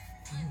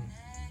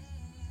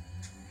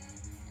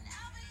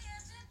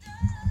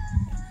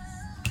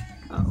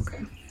Oh,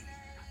 okay.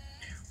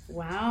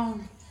 Wow.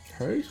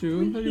 Hey, you.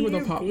 We With the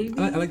here, pop. baby.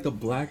 I like the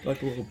black, like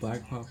the little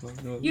black pop.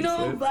 You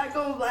know, black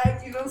on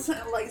black, you know,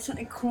 something like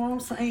something cool,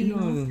 something, You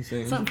know what I'm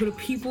saying? something for the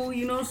people,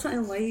 you know,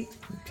 something like.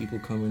 People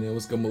coming in.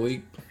 What's good,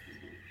 Malik?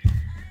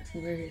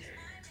 Word.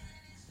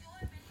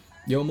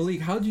 Yo,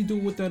 Malik, how'd you do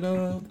with that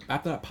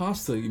after that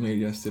pasta you made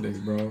yesterday,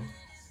 bro?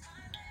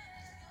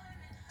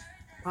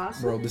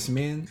 Pasta? Bro, this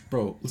man,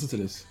 bro, listen to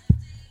this.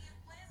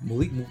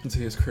 Malik moved into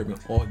his crib in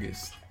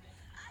August.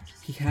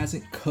 He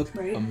hasn't cooked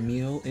Right. a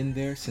meal in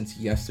there since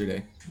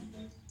yesterday.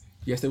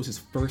 Yesterday was his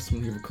first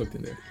meal he ever cooked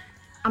in there.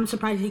 I'm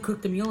surprised he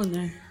cooked a meal in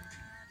there.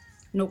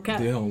 No cap.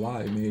 They don't know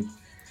why.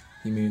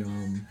 He made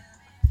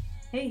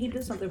Hey, he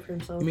did something for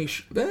himself.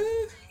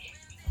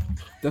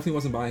 definitely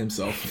wasn't by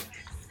himself.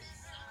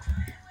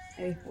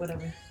 Hey,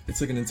 whatever. It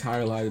took an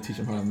entire lie to teach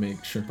him how to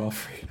make shrimp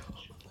Alfredo.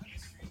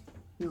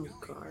 Oh,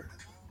 God.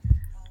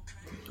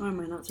 Why am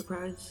I not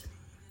surprised?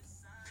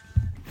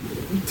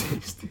 It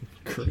tasted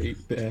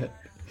great, that.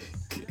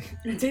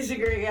 It tasted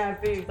great, yeah,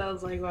 I think. I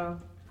was like, wow.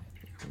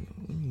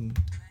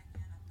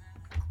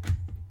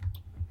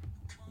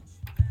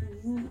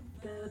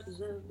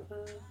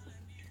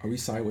 Are we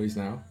sideways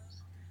now?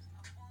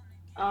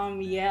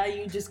 Yeah,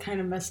 you just kind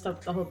of messed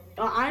up the whole.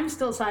 Oh, I'm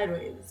still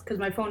sideways because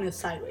my phone is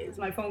sideways.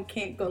 My phone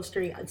can't go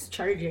straight. It's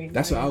charging.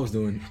 That's what I was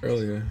doing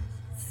earlier.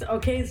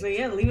 Okay, so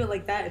yeah, leave it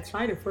like that. It's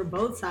fine if we're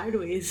both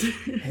sideways.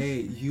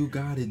 Hey, you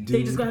got it, dude.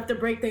 They just gonna have to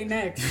break their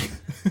necks.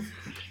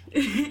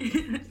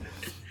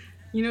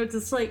 You know,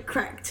 just like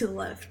crack to the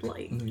left,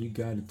 like. No, you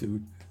got it,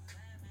 dude.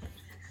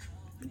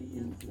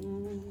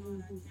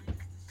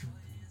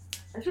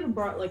 I should have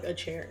brought like a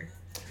chair,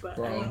 but I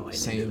don't know why Bro, I didn't do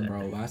same, that.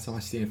 bro. Last time I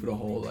stayed for the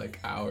whole like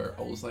hour,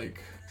 I was like,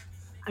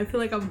 I feel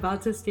like I'm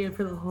about to stand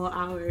for the whole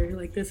hour.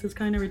 Like this is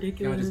kind of "Yo,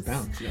 ridiculous. just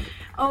bounce." Yeah.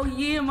 Oh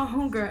yeah, my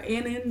homegirl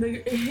Anna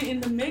in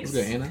the mix.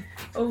 What's good, Anna?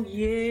 Oh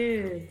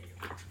yeah.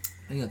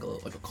 I need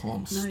like a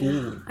calm No,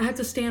 stool. yeah. I had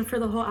to stand for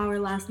the whole hour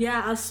last.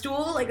 Yeah, a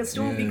stool would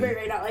be Yeah. great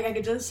right now. Like I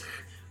could just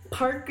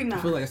park and I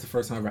feel like that's the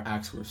first time I ever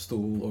asked for a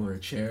stool or a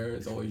chair.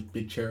 It's always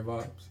big chair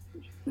vibes.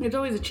 It's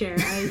always a chair.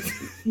 I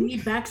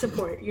need back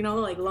support, you know,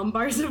 like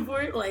lumbar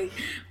support. Like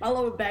my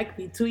lower back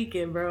be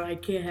tweaking, bro. I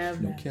can't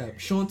have No that. cap.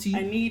 Shanti.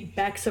 I need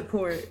back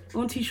support.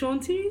 Auntie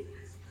Shanti? It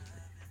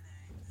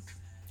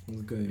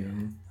was good, yo.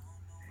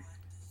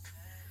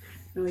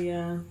 Oh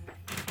yeah.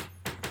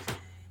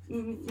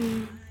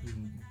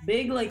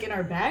 Big like in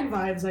our bag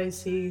vibes. I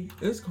see.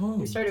 It's calm.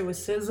 We started with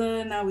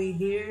SZA, now we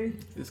here.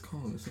 It's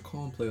calm. It's a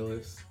calm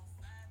playlist.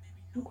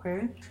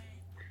 Okay.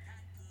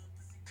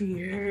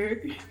 Yeah.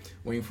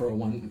 Waiting for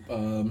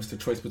Mr.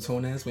 Choice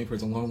Batones. Waiting for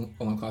his alarm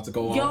clock to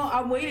go Yo, off.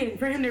 I'm waiting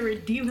for him to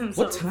redeem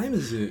himself. What time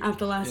is it?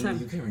 After last in time.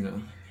 the UK right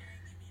now?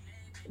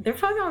 They're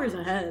 5 hours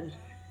ahead.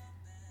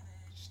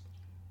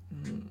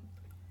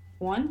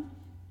 1?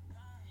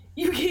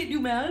 You can't do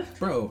math?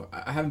 Bro,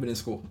 I haven't been in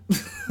school.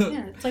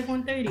 Yeah, it's like I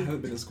 1:30.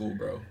 haven't been in school,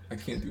 bro. I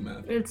can't do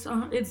math. It's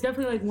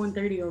definitely like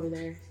 1:30 over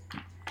there.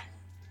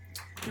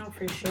 No,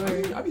 for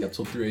sure. I'll be up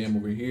till 3 a.m.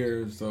 over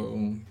here,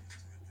 so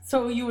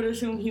So you would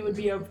assume he would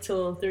be up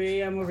till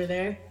 3 a.m. over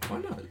there? why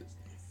not?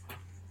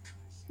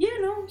 Yeah,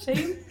 no,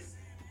 same.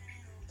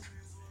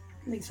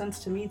 Makes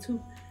sense to me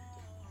too.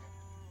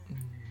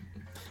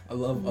 I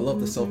love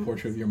the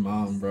self-portrait of your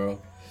mom,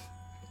 bro.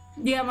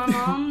 Yeah, my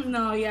mom,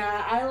 no,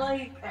 yeah, I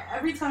like,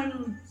 every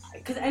time,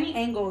 because any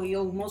angle,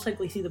 you'll most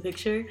likely see the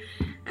picture,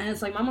 and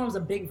it's like, my mom's a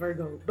big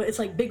Virgo, but it's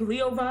like big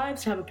Leo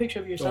vibes to have a picture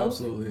of Oh, yourself,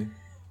 absolutely.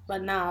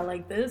 but nah,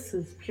 like, this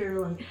is pure,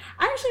 like,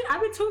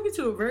 I've been talking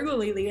to a Virgo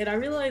lately, and I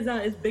realized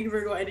that it's big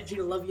Virgo energy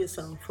to love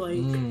yourself,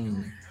 like,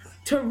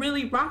 to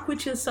really rock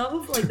with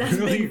yourself, like, that's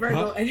Really big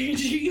Virgo rock?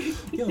 energy,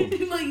 Yo.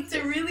 like,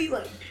 to really,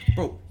 like,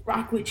 Bro,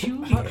 rock with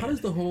you. how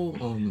does the whole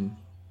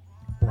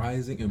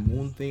rising and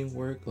moon thing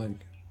work?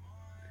 Like,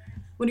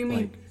 What do you mean?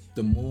 like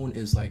the moon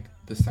is like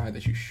the side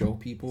that you show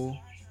people,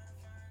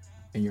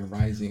 and your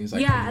rising is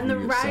like Yeah, and the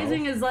yourself.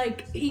 rising is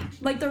like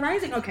the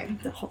rising. Okay,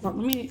 hold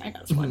on. I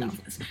gotta slow down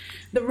for this.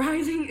 The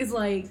rising is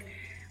like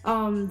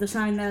the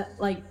sign that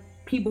like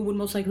people would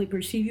most likely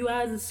perceive you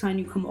as. It's the sign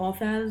you come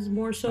off as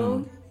more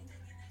so.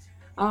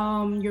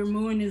 Your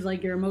moon is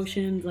like your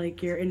emotions,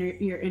 like your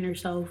inner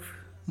self.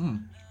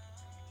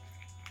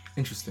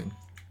 Interesting.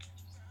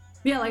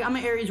 Yeah, like I'm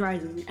an Aries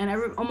rising, and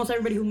almost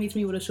everybody who meets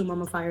me would assume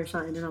I'm a fire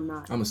sign, and I'm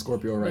not. I'm a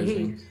Scorpio Like,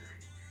 rising. hey,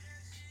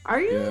 are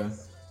you?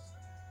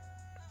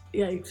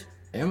 Yeah. Yikes.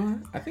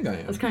 Am I? I think I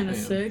am. That's kind I of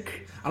am.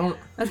 sick. I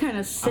That's kind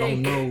of sick.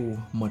 don't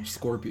know much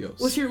Scorpios.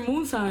 What's your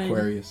moon sign?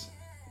 Aquarius?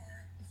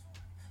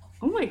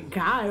 Oh my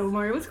god,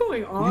 Omar, what's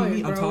going on,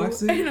 mean I'm bro?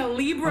 toxic? And a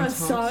Libra I'm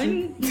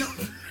sun? No,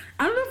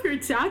 I don't know if you're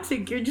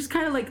toxic, you're just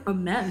kind of like a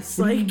mess.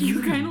 Like,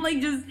 you kind of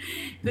like just,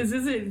 this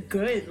isn't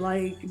good,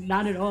 like,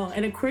 not at all.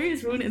 An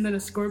Aquarius moon and then a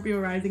Scorpio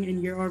rising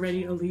and you're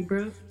already a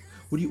Libra.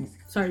 What do you?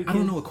 Sorry, I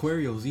don't know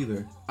Aquarios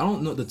either. I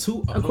don't know the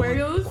two.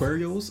 Aquarios?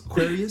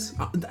 Aquarius.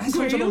 That's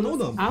why I don't know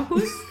them.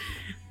 Aquarius?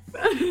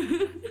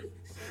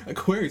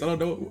 Aquarius. I don't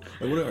know.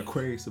 Like, what are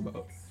Aquarius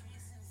about?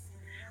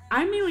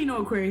 I mainly know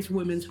Aquarius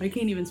women, so I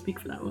can't even speak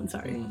for that one.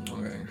 Sorry.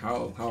 Okay.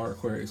 How are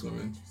Aquarius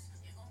women?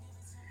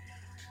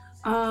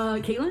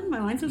 Caitlin, my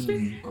line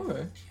sister.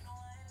 Okay.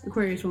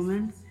 Aquarius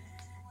woman.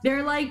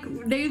 They're like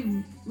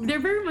they're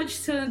very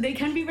much they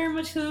can be very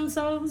much to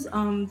themselves.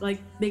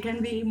 Like they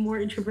can be more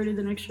introverted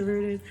than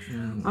extroverted.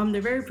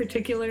 They're very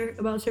particular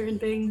about certain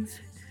things.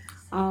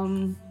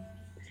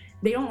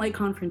 They don't like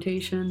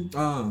confrontation.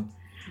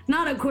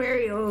 Not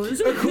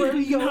Aquarios.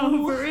 Aquario.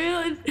 No, for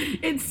real.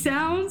 It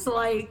sounds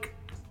like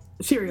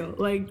cereal.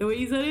 Like the way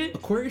you said it.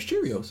 Aquarius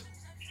Cheerios.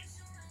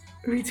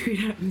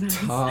 Retweet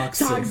that.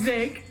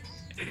 Toxic.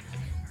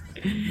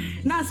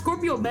 Not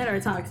Scorpio men are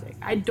toxic.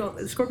 I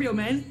don't. Scorpio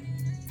men.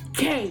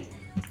 K.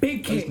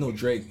 Big K. There's no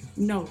Drake.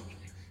 No.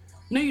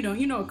 No, you don't.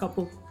 You know a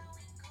couple.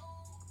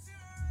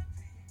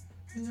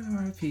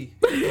 R.I.P.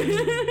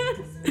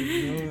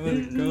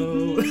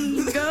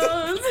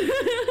 Goes.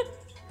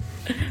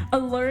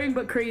 Alluring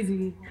but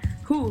crazy.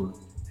 Who?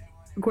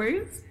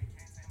 Aquarius?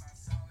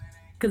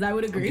 Because I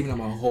would agree. I'm giving out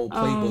my whole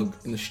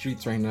playbook in the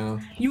streets right now.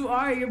 You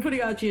are. You're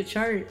putting out your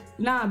chart.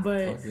 Nah,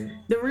 but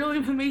the real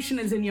information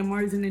is in your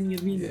Mars and in your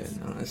Venus.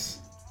 Yeah, nice.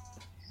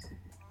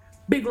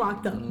 Big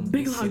locked up.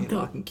 Big locked up.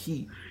 Lock and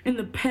key. In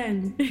the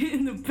pen.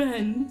 In the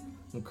pen.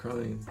 I'm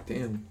crying.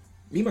 Damn.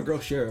 Me and my girl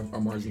share our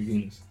Mars and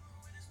Venus.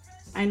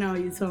 I know.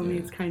 You told me.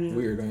 It's kind of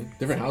weird, right?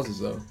 Different houses,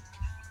 though.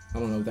 I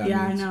don't know what that means.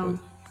 Yeah, I know.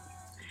 But...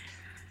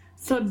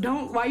 So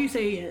don't. Why you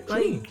say it?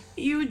 Like,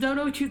 you don't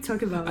know what you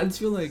talk about. I just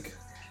feel like...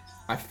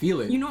 I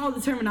feel it. You know all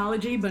the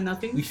terminology, but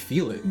nothing? We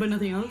feel it. But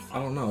nothing else? I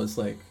don't know. It's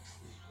like...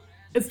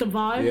 It's the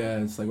vibe? Yeah,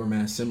 it's like we're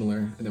mad similar.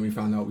 And then we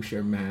found out we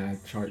share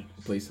mad chart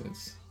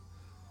placements.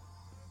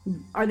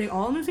 Are they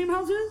all in the same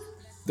houses?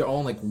 They're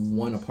all like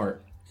one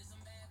apart.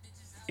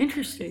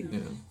 Interesting. Yeah.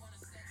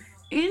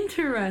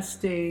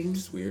 Interesting.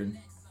 It's weird.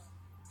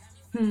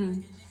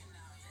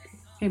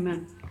 Hey,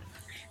 man.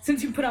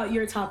 Since you put out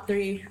your top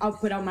 3, I'll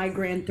put out my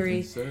grand 3.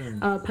 Yes,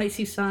 sir.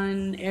 Pisces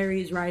Sun,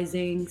 Aries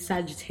Rising,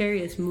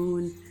 Sagittarius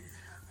Moon.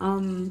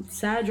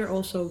 Sag are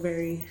also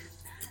very,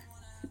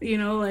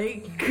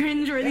 like,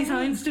 cringe-worthy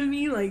signs to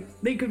me.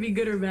 Like, they could be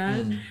good or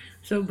bad.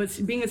 So, but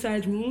being a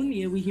Sag Moon,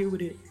 yeah, we here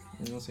with it.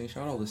 You know what I'm saying?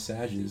 Shout out all the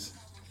Sages.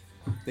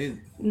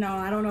 No,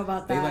 I don't know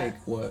about that. They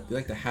like what? They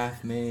like the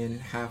half man,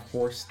 half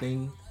horse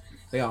thing.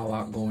 They got a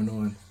lot going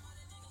on.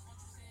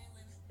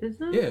 Is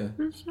that? Yeah.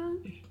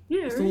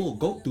 Yeah. It's the little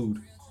goat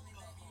dude.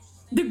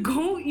 The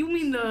goat? You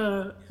mean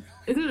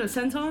isn't it a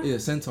centaur? Yeah,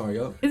 centaur,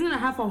 yup. Isn't it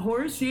half a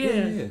horse?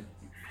 Yeah.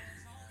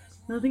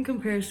 Nothing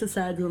compares to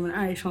Sag woman.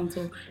 Alright,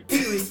 Chantal.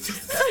 Anyways.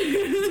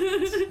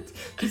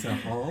 She's a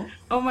huh?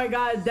 Oh my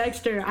god,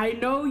 Dexter, I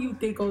know you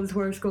think all this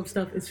horoscope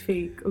stuff is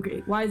fake.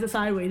 Okay, why is it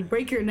sideways?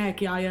 Break your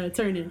neck, Yaya.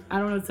 Turn it. I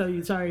don't know what to tell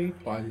you, sorry.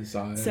 Why is it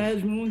sideways?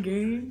 Sag moon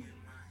game.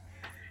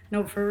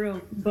 No, for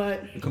real.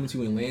 But I'm coming to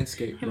you in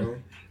landscape, bro.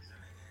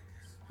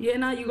 Yeah,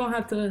 now you're gonna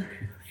have to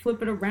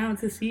flip it around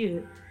to see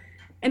it.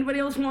 Anybody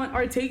else want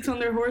our takes on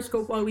their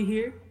horoscope while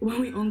we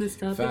on this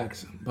topic?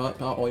 Facts.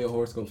 About all your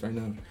horoscopes right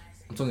now.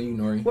 I'm telling you,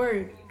 Nori.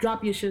 Word.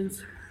 Drop your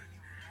shiz.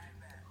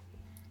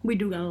 We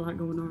do got a lot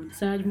going on.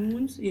 Sag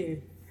moons? Yeah.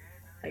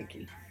 Thank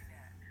you.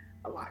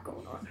 A lot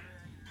going on.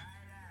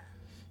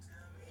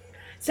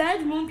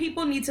 Sag moon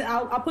people need to...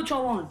 I'll put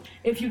y'all on.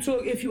 If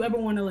you ever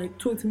want to, like,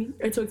 talk to me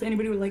or talk to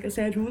anybody with, like, a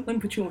Sag moon, let me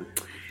put you on.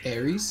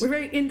 Aries? We're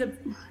very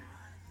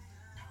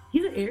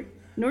He's an Aries?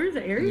 Nori's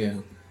an Aries?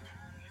 Yeah.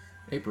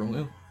 April,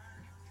 yeah.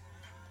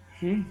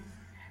 Hey.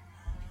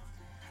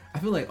 I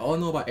feel like all I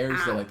know about Aries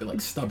is they're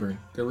like stubborn.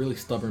 They're really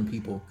stubborn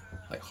people.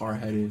 Like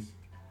hard-headed.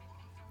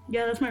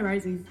 Yeah, that's my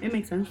rising. It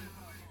makes sense.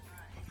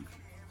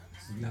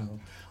 No.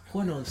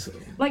 Who knows?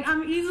 Like,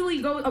 I'm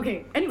easily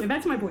okay, anyway,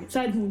 back to my point.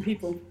 Sag moon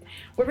people.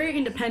 We're very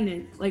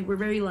independent. Like, we're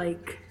very,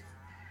 like,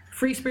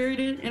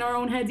 free-spirited in our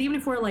own heads. Even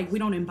if we're, like, we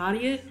don't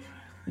embody it,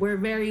 we're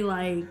very,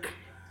 like...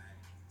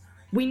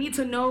 We need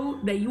to know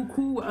that you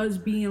cool with us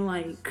being,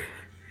 like...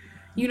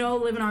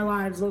 living our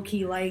lives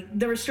low-key. Like,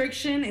 the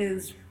restriction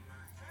is...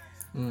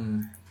 I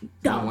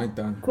don't like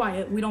that.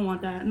 Quiet. We don't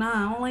want that. Nah,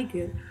 I don't like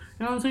it.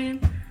 You know what I'm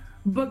saying?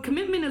 But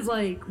commitment is,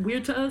 like,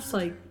 weird to us.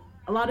 Like,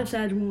 a lot of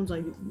Sag moons,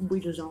 like, we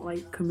just don't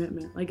like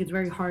commitment. Like, it's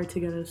very hard to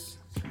get us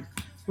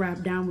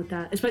wrapped down with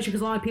that. Especially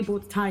because a lot of people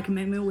tie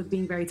commitment with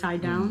being very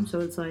tied down. So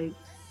it's, like...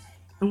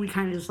 And we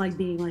kind of just like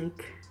being,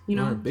 like...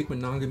 Big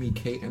monogamy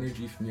K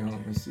energy from y'all.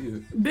 I see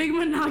it. Big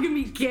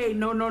monogamy K.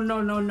 No.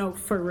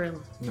 For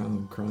real. No,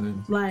 I'm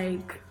crying.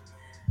 Like,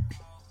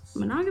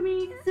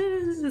 monogamy,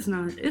 it's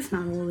not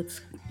all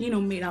it's,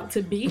 made out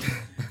to be.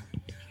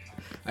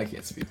 I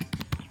can't speak.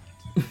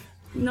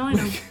 No, I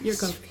know. You're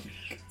cool.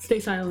 Stay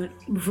silent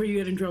before you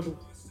get in trouble.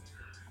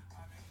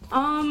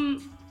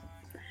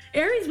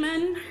 Aries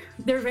men,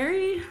 they're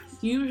very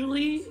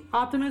usually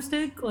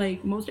optimistic.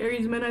 Like, most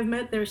Aries men I've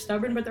met, they're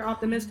stubborn, but they're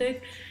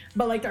optimistic.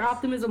 But, like, their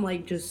optimism,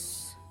 like,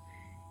 just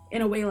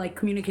in a way, like,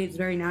 communicates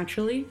very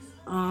naturally.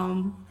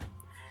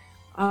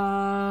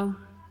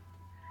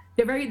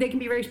 They can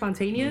be very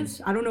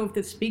spontaneous. I don't know if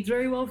this speaks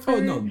very well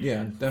for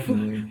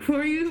definitely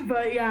for you,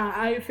 but yeah,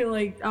 I feel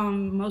like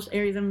most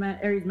Aries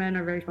men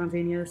are very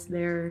spontaneous.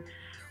 They're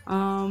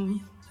Can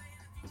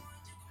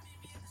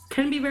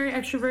be very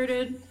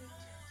extroverted.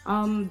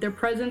 Their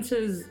presence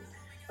is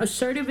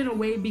assertive in a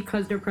way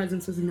because their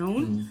presence is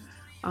known.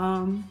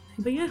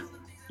 But yeah,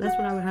 that's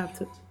what I would have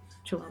to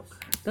chill out.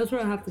 That's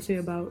what I have to say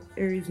about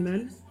Aries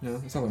men. Yeah,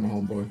 that sounds like my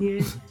homeboy.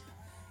 Yeah.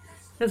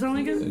 That sound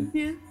like it?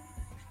 Yeah.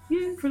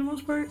 Yeah, for the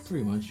most part.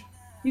 Pretty much.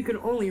 You can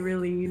only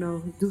really,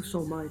 do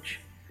so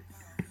much.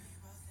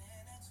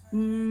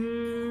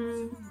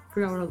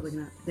 Forgot what I was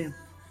looking at. Damn.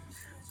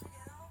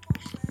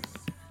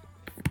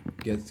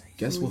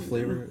 Guess what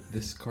flavor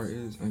this cart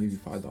is? I'll give you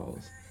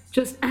 $5.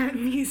 Just at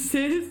me,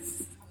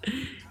 sis.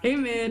 Hey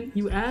man,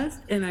 you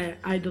asked and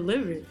I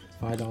delivered.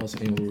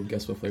 $5 and we'll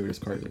guess what flavor this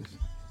cart is.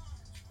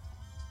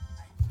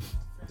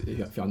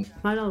 If y'all, $5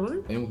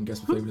 what? anyone can guess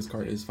what flavor this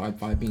cart is,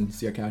 5 beans.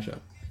 See a cash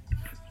out.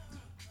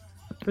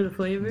 For the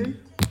flavor?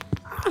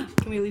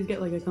 Can we at least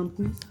get like a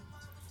company?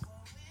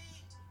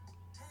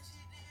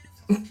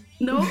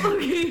 No?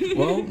 Okay.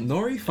 Well,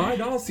 Nori,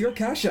 $5. See your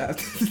cash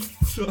out.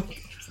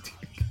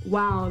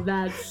 Wow,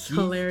 that's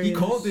hilarious. He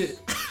called it.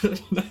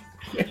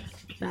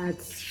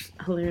 That's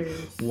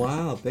hilarious.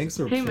 Wow, thanks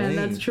for playing. Hey man,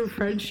 that's true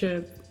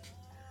friendship.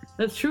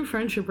 That's true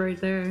friendship right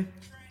there.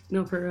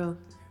 No, for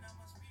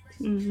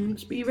real.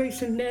 Speed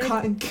racing next.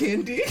 Cotton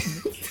candy.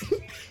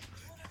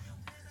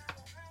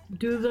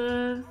 Do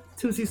the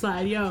Tootsie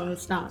slide. Yo,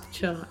 stop,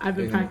 chill. I've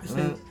been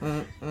practicing.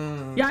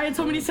 Yaya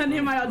told me to send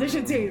him my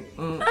audition tape.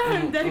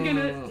 I'm dead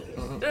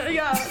gonna.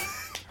 Yeah.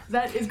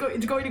 That is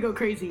it's going to go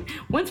crazy.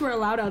 Once we're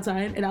allowed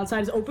outside and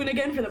outside is open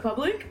again for the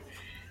public,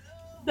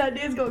 that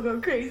is gonna go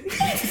crazy.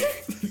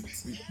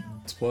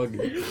 It's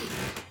bugging.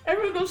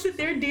 Everyone go sit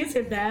there and dance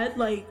at that,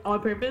 like on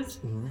purpose,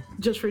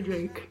 just for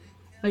Drake,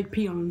 like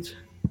peons.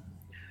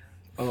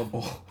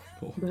 Oh.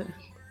 But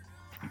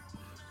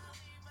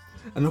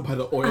I know by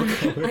the oil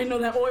color. I know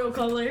that oil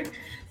color.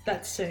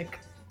 That's sick.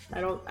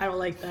 I don't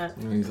like that.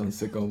 He's on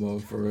sicko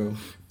mode for real.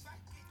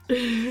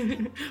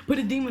 Put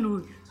a demon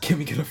on. Can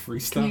we get a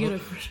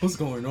freestyle? What's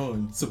going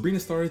on? Sabrina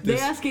started this.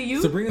 They asking you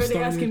or they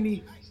asking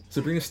me?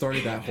 Sabrina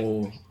started that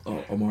whole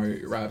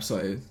Omari rap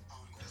side.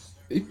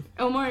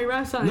 Omari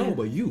rap side? No,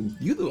 but you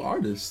the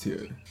artist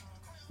here.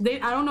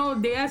 I don't know.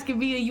 They asking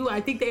me or you. I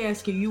think they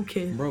asking you,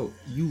 kid. Bro,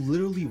 you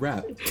literally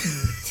rap.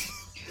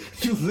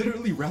 You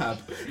literally rap.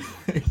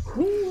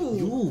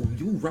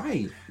 You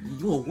right.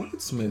 You a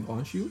wordsmith,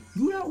 aren't you?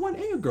 You that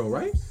 1A girl,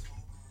 right?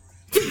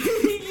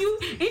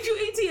 Ain't you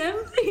ATM?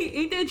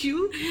 Ain't that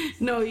you?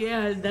 No,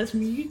 yeah, that's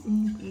me.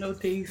 No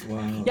thanks.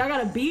 Wow. Y'all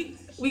got a beat?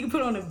 We can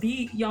put on a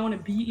beat. Y'all want a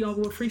beat? Y'all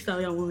want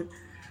freestyle? Y'all want?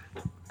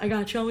 I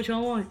got y'all what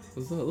y'all want.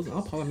 Listen,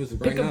 I'll pop music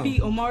right now. Pick a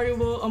beat. Omari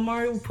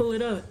will pull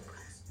it up.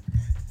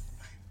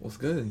 What's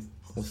good?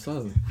 What's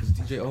up? It's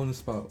DJ on the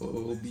spot.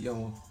 We'll be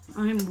on.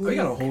 We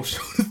got a whole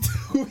show to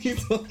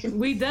do.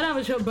 We did have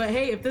a show, but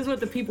hey, if this is what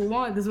the people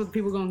want, this is what the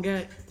people gonna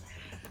get.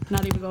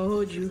 Not even gonna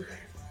hold you.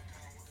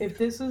 If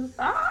this is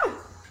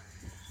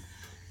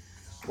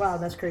wow,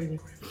 that's crazy.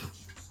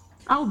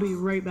 I'll be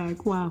right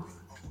back. Wow.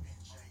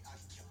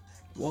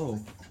 Whoa.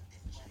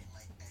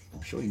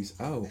 Shorty's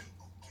out.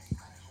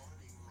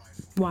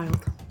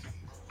 Wild.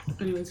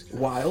 Anyways.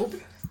 Wild?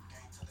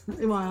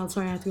 Wild.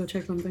 Sorry, I have to go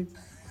check something.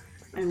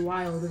 And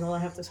wild is all I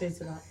have to say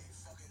to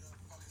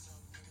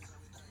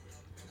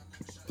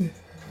that.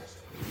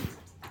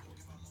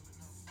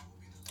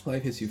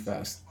 Life hits you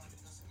fast.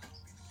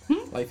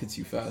 Life hits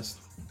you fast.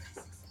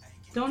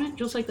 Don't it?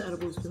 Just like the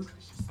edibles do.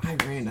 I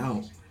ran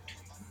out.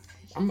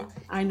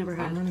 I never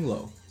had. I'm running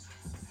low.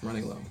 I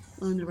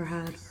never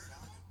had.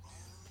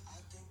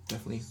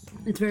 Definitely.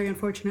 It's very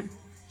unfortunate.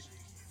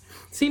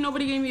 See,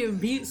 nobody gave me a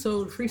beat,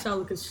 so the freestyle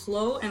look is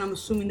slow, and I'm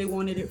assuming they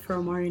wanted it for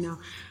Omari now.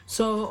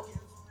 So,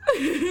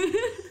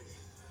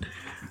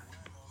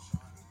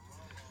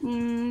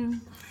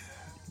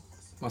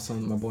 My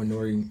son, my boy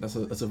Nori, that's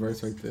a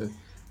verse right there.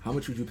 How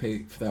much would you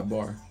pay for that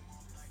bar?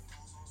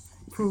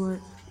 For what?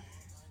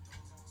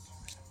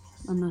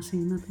 I'm not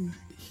seeing nothing.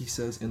 He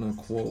says in a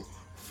quote,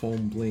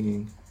 phone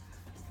blinging.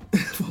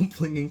 Phone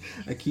blinging,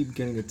 I keep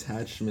getting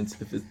attachments.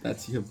 If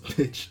that's your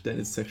bitch, then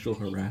it's sexual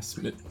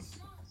harassment.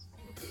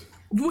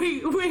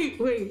 Wait.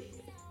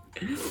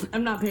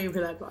 I'm not paying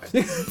for that bar.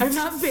 I'm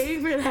not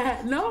paying for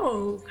that.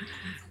 No,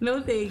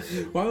 thank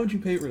you. Why would you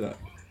pay for that?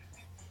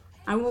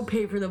 I won't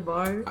pay for the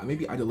bar.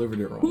 Maybe I delivered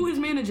it wrong. Who is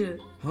manager?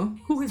 Huh?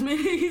 Who is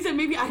manager? He said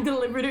maybe I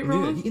delivered it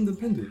wrong. Yeah, he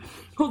independent.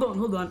 Hold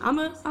on. I'm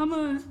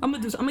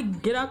gonna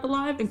get out the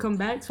live and come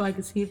back so I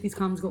can see if these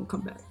comments gonna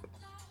come back.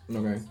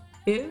 Okay.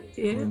 Yeah.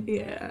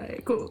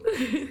 Alright, cool.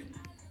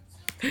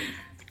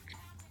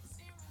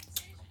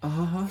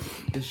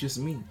 It's just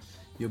me,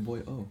 your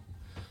boy. Oh,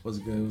 what's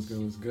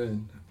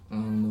good? I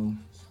don't know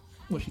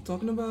what she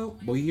talking about.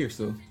 Boy, you here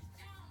still?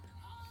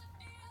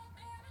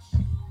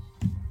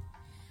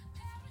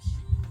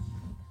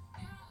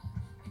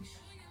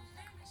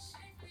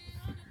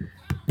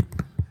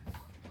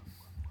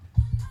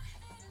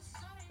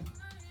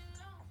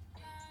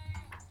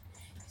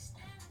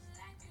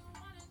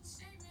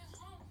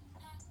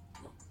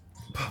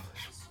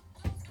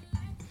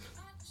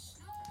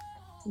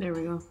 There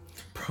we go.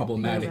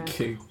 Problematic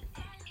kid.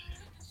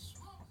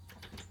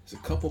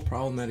 There's a couple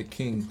problematic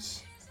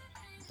kings.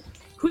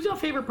 Who's your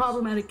favorite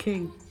problematic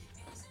king?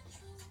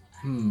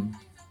 Mine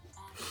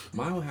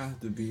would have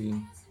to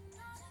be.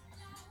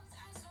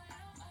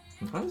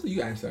 Honestly,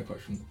 you answer that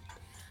question.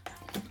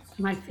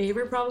 My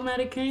favorite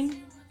problematic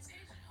king?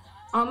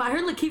 I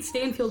heard Lakeith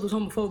Stanfield was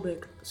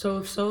homophobic. So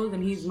if so,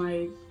 then he's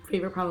my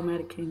favorite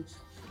problematic king.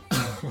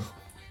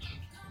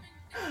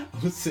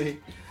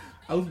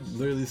 I would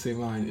literally say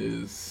mine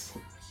is.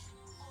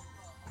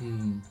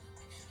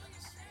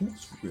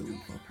 Who's really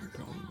fucking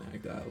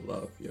problematic that I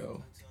love,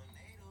 yo?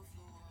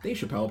 Dave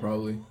Chappelle,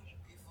 probably.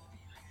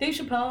 Dave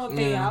Chappelle,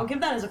 okay, Yeah. I'll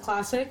give that as a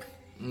classic.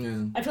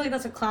 Yeah. I feel like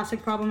that's a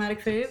classic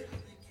problematic fave.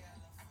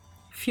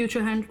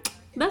 Future Hendrix.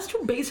 That's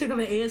too basic of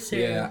an answer.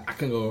 Yeah, I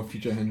can go with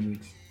Future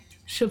Hendrix.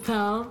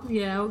 Chappelle,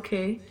 yeah,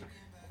 okay.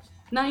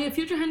 Now, yeah,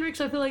 Future Hendrix,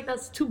 I feel like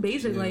that's too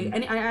basic. Yeah. Like,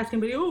 I ask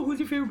anybody, oh, who's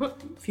your favorite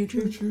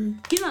Future? Future.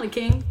 He's not a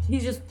king.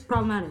 He's just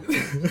problematic.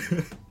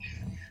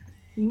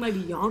 He might be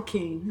y'all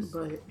king,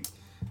 but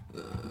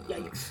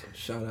yikes.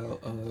 Shout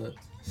out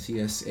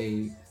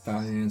CSA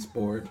Finance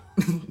Board.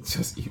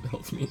 Just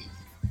emailed me.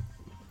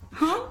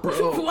 Huh?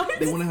 Bro, What?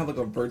 they want to have like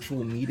a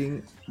virtual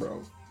meeting,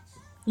 bro.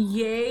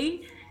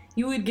 Ye?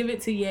 You would give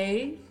it to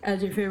Ye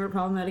as your favorite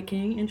problematic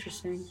king?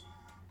 Interesting.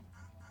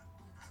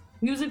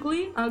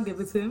 Musically, I'll give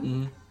it to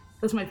him.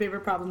 That's my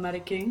favorite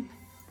problematic king.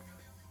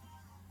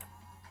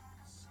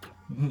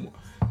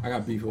 I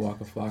got beef with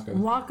Waka Flocka.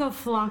 Waka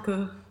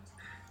Flocka.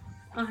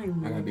 I I got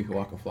know. beef with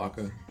Waka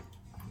Flocka.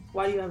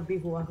 Why do you have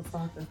beef with Waka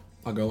Flocka?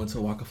 I go into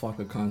a Waka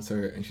Flocka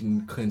concert and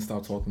she couldn't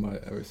stop talking about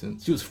it ever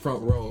since. She was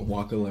front row.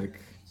 Waka like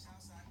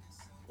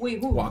Wait,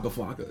 who? Waka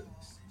Flocka.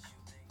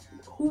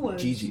 Who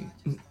was? Gigi.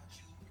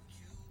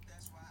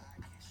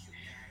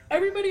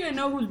 Everybody I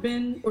know who's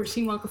been or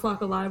seen Waka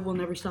Flocka live will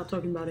never stop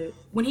talking about it.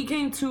 When he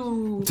came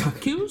to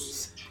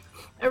Q's,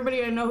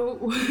 everybody I know,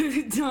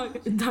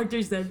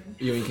 Doctor said,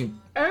 Yo, you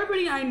can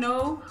everybody I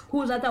know who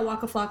was at that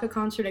Waka Flocka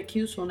concert at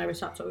Q's will never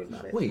stop talking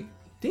about it. wait.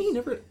 Did he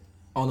never?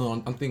 Oh no,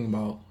 I'm thinking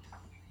about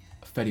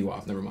Fetty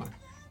Wap. Never mind.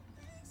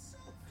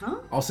 Huh?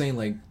 I was saying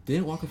like,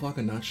 didn't Waka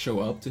Flocka not show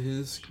up to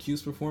his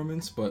Q's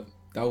performance? But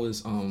that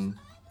was Waka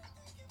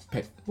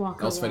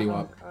that was Fetty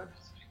Wap.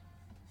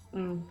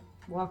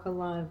 Waka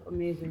Live,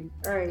 amazing.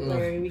 All right,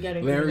 Larry, we get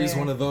it. Larry's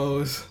one of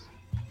those.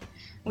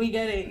 We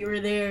get it. You were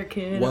there,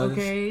 kid. Was-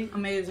 okay,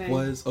 amazing.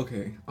 Was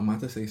okay. I'm about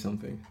to say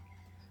something,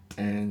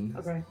 and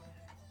Okay.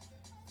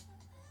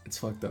 it's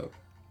fucked up.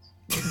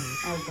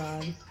 Oh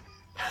God.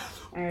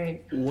 All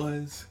right.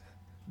 Was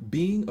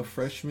being a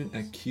freshman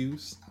at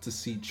Q's to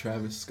see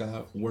Travis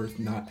Scott worth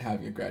not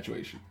having a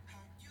graduation?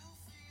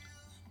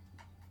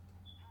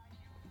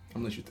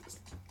 I'm gonna let you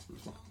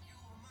respond.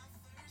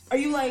 Are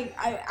you like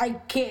I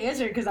can't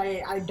answer because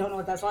I don't know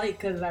what that's like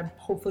because I'm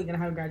hopefully gonna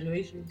have a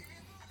graduation.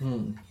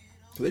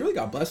 So they really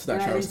got blessed with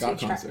that Yeah, I Travis didn't Scott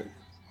see concert.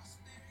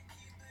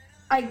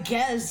 I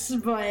guess,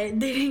 but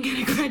they didn't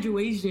get a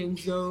graduation,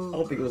 I so.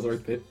 don't think it was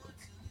worth it.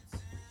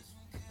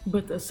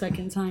 But the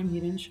second time he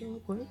didn't show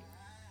up. What?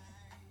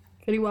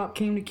 Fetty Wap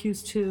came to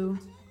Q's too.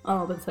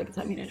 Oh, but the second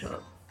time he didn't show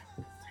up.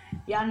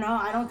 Yeah, no,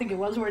 I don't think it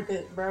was worth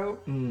it, bro.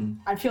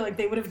 I feel like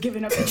they would have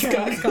given up the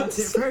Travis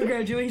concert for a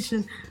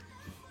graduation.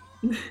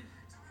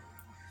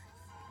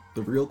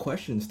 The real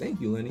questions.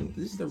 Thank you, Lenny.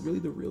 This is really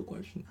the real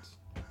questions.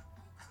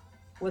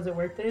 Was it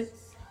worth it?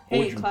 Or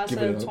would Hey, you class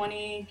give it of up?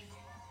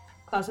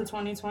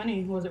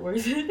 2020, was it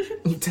worth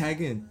it? Tag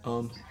in.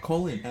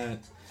 Call in at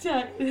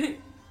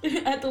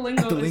At the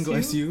Lingo,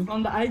 SU.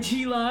 on the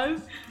IG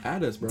Live.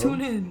 Add us, bro.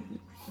 Tune in.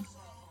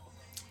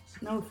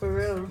 No, for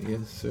real.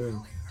 Yes, sir.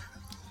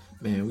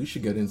 Man, we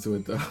should get into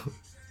it though.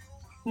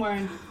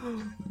 Warren.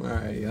 All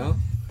right, y'all.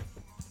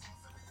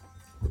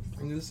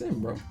 Bring us in,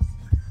 bro.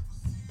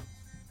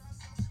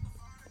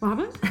 What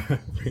happened?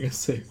 Bring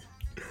us in.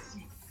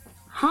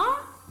 Huh?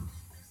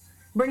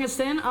 Bring us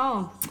in?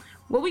 Oh.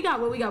 What we got?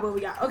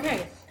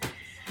 Okay.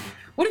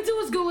 What it do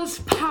is go is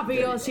Poppy,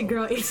 y'all. It's your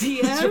girl,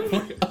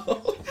 ATM.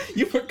 Oh,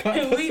 you forgot.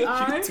 And we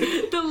are that's what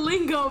you did. the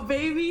Lingo,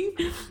 baby.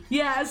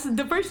 Yes,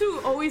 the person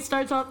who always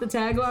starts off the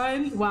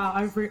tagline. Wow,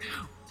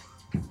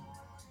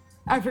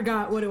 I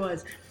forgot what it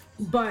was.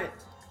 But,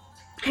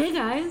 hey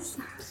guys.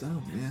 What's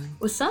up, man?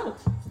 What's up?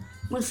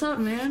 What's up,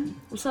 man?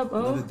 What's up,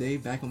 Another oh? day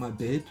back on my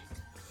bed.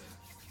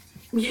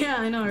 Yeah,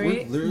 I know,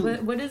 right? literally-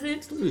 What is it?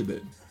 It's literally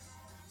bed.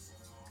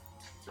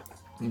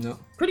 No.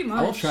 Pretty much.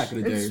 I lost track of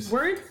the days.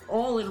 We're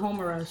all in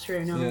home arrest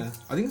right now. Yeah.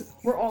 I think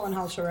We're all in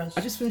house arrest.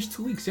 I just finished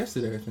 2 weeks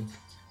yesterday, I think.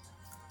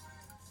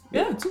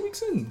 Yeah, 2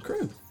 weeks in,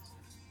 crib.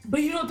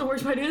 But you know what the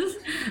worst part is?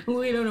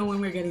 We don't know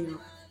when we're getting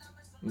out.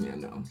 Yeah,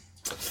 no.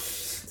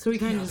 So we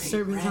kind of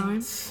serving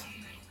time.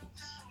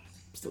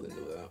 Still didn't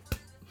do that.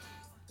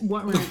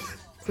 What rent?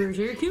 For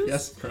Syracuse?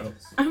 Yes, bro.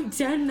 I'm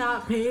dead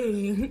not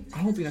paying.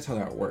 I don't think that's how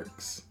that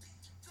works.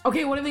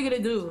 Okay, what are they gonna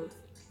do?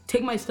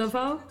 Take my stuff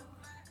out?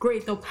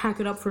 Great, they'll pack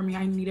it up for me.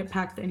 I need it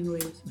packed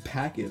anyways.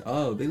 Pack it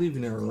up. They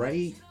leaving it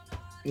right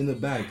in the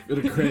back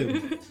of the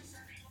crib.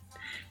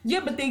 Yeah,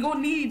 but they're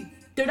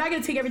not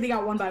gonna take everything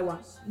out one by one.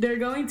 They're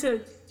going to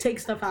take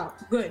stuff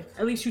out. Good.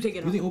 At least you take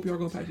it You out. think OPR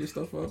gonna pack your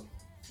stuff up?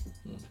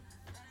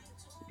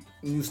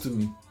 News to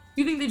me.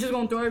 You think they just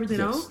gonna throw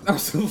everything out?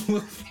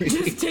 Absolutely.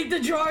 Just take the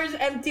drawers,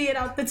 empty it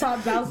out the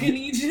top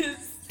balcony,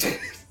 just.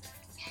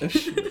 That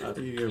shit out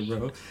of here,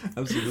 bro.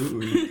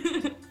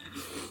 Absolutely.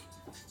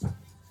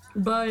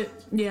 But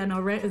yeah,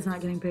 no, rent is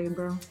not getting paid,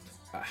 bro.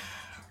 I'm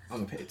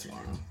gonna pay it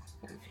tomorrow.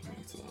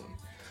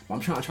 But I'm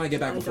trying to get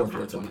back before don't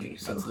have the 420. money,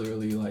 so. That's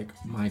literally like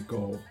my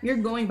goal. You're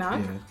going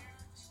back? Yeah.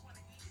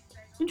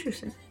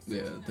 Interesting.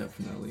 Yeah,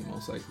 definitely,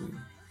 most likely.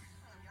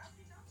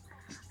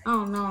 I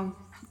don't know.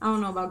 I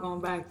don't know about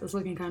going back. That's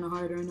looking kind of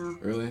hard right now.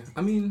 Really?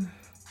 I mean,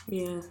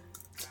 Yeah.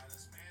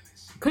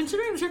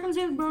 Considering the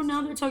circumstances, bro,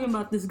 now they're talking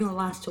about this is gonna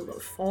last till the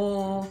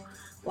fall.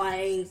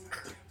 Like,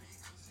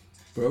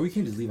 bro, we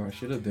can't just leave our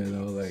shit up there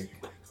though. Like,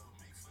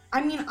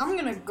 I mean, I'm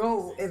gonna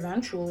go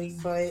eventually,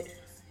 but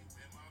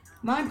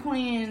my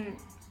plan,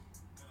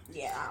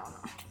 yeah,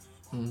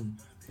 I don't know.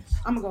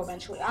 I'm gonna go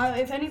eventually.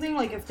 If anything,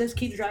 like, if this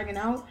keeps dragging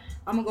out,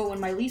 I'm gonna go when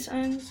my lease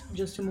ends,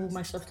 just to move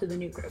my stuff to the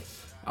new crib.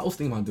 I was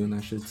thinking about doing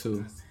that shit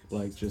too.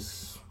 Like,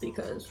 just.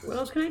 Because what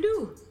else can I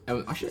do?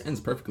 And our shit ends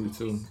perfectly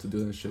too to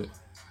do that shit.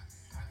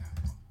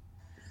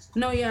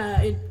 No, yeah,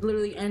 it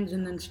literally ends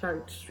and then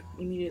starts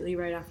immediately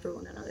right after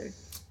one another.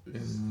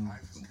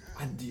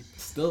 And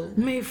still.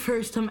 May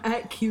 1st, I'm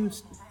at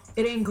Q's.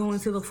 It ain't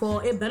going to the fall.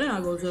 It better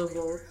not go to the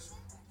fall.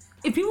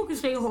 If people can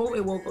stay home,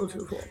 it won't go to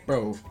the fall.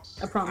 Bro,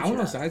 I promise I you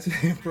went that. outside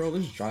today, bro.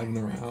 Just driving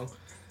around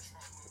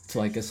to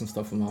like get some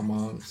stuff from my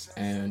mom's,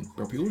 and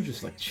bro, people were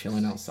just like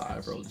chilling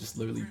outside, bro. Just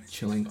literally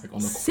chilling like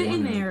on the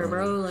Sitting corner, there,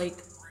 bro,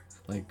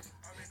 Like,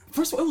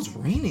 first of all, it was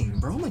raining,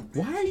 bro. I'm like,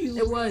 why are you?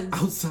 It was.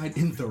 outside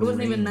in the rain. It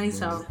wasn't even nice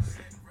bro? out.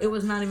 It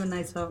was not even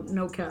nice out.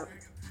 No cap.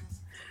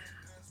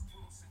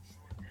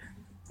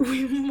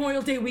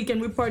 Memorial Day weekend,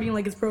 we're partying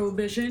like it's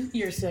prohibition.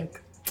 You're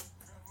sick.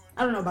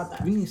 I don't know about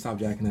that. We need to stop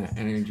jacking that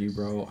energy,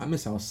 bro. I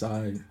miss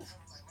outside.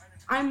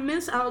 I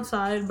miss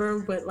outside,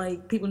 bro, but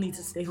like people need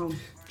to stay home.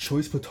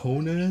 Choice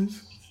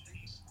Patones.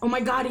 Oh my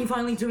god, he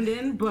finally tuned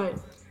in, but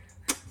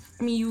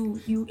I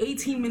mean you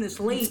 18 minutes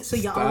late, so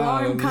your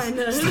alarm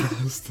kinda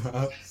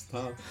Stop.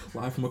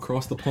 Live from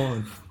across the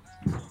pond.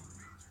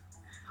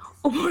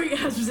 Oh my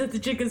gosh, was at the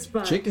chicken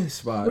spot. Chicken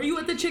spot. Were you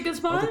at the chicken I was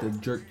spot? at the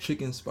jerk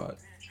chicken spot.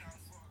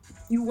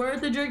 You were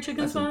at the jerk chicken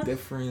That's spot? a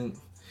different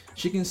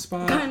chicken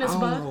spot. Kinda I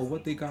spot. don't know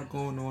what they got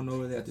going on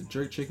over there at the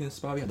jerk chicken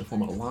spot. We had to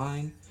form a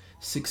line,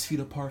 6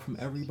 feet apart from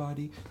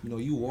everybody. You know,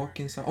 you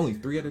walk inside, only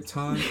 3 at a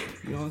time.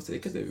 You know what I'm saying?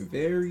 Because they're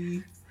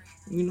very,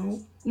 you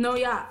know. No,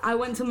 yeah, I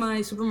went to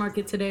my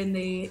supermarket today and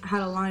they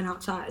had a line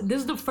outside.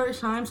 This is the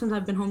first time since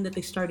I've been home that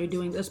they started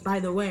doing this, by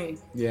the way.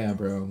 Yeah,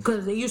 bro.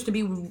 Because it used to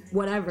be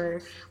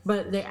whatever,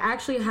 but they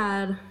actually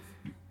had...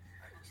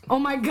 Oh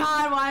my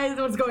god,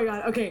 what's going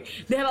on? Okay,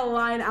 they had a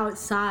line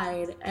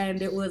outside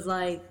and it was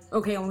like,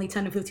 okay, only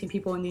 10 to 15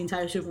 people in the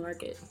entire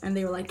supermarket. And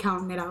they were like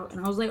counting it out.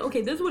 And I was like,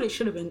 okay, this is what it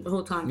should have been the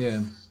whole time.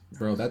 Yeah,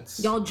 bro, that's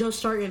Y'all just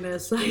starting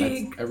this.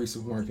 Like, that's every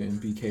supermarket in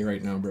BK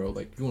right now, bro.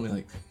 Like, you want to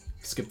like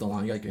skip the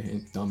line, you gotta get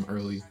hit dumb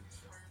early.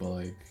 But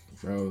like,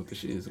 bro, this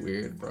shit is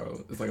weird,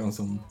 bro. It's like on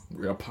some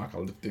real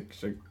apocalyptic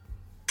shit.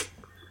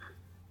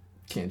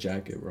 Can't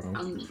jack it, bro.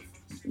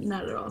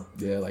 not at all.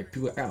 Yeah, like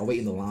people gotta wait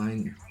in the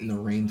line in the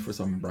rain for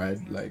some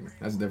bread. Like,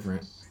 that's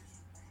different.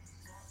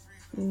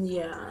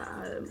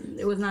 Yeah,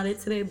 it was not it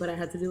today, but I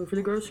had to do it for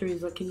the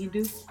groceries. What can you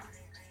do?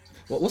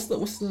 What's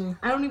the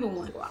I don't even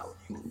want to go out.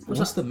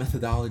 what's the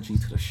methodology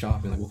to the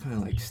shopping? Like, what kind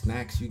of like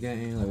snacks you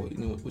getting? Like, what, you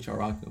know, what y'all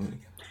rocking with?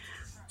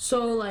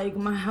 So, like,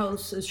 my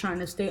house is trying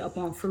to stay up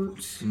on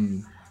fruits.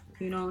 Mm.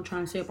 You know,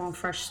 trying to stay up on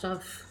fresh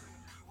stuff,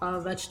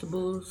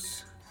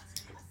 vegetables.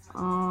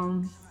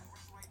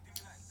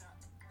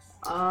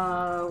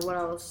 What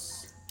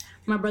else?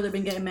 My brother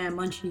been getting mad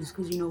munchies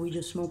because, you know, we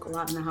just smoke a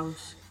lot in the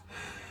house.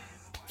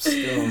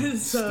 Still,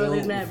 So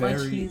there's that very,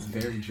 munchies.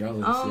 very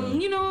jealous. Yeah.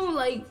 You know,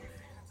 like,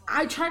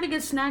 I try to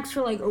get snacks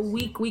for like a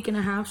week and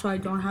a half, so I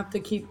don't have to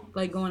keep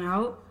like going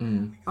out.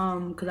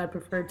 Because I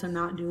prefer to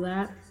not do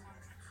that.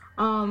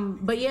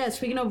 But yeah,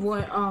 speaking of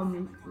what,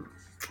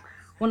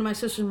 one of my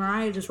sisters,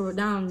 Mariah, just wrote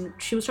down.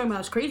 She was talking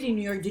about it's crazy in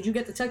New York. Did you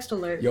get the text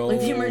alert? Yo,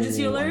 like the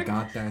emergency alert? I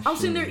got that I was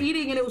sitting shit. there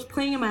eating and it was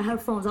playing in my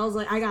headphones. I was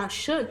like, I got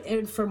shook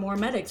for more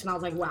medics, and I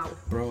was like, wow.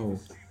 Bro,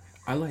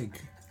 I like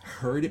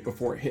heard it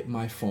before it hit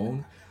my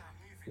phone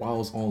while I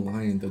was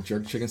online in the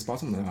jerk chicken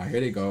spots. I'm like, oh,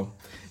 here they go.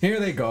 Here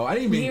they go. I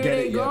didn't even Here get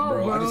they it go, yet,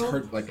 bro. I just bro.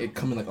 heard like it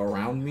coming like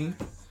around me.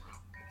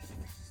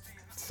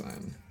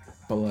 Son.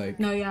 But like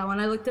No, yeah, when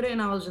I looked at it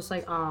and I was just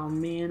like, oh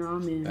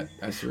man.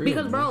 that's real.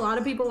 Because, bro, man. a lot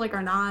of people like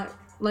are not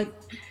like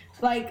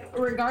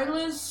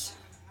regardless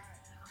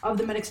of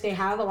the medics they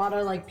have, a lot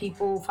of like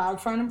people filed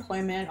for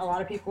unemployment. A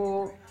lot of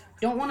people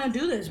don't want to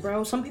do this,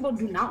 bro. Some people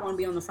do not want to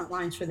be on the front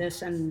lines for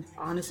this, and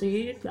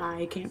honestly,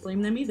 I can't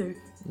blame them either.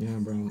 Yeah,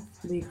 bro.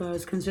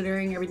 Because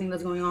considering everything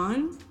that's going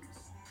on,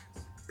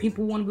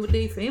 people want to be with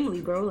their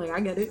family, bro. Like, I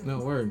get it. No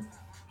word.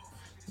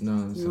 No, You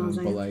know what I'm son,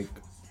 but saying? like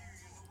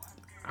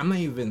I'm not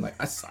even like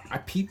I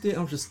peeped it.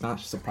 I'm just not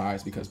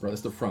surprised because, bro,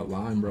 it's the front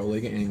line, bro. They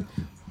getting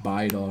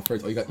bite off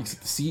first. Oh, you see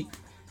the seat.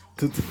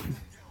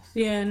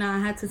 Yeah, nah, I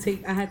had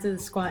to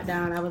squat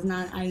down.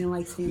 I didn't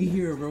like seeing We it.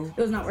 here, bro. It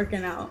was not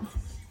working out.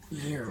 We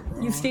here,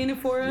 bro. You standing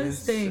for us?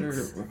 Yes,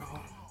 Thanks. sir,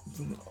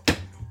 bro.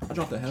 I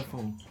dropped the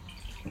headphone.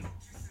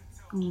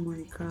 Oh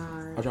my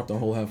god. I dropped the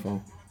whole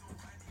headphone.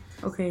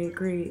 Okay,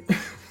 great.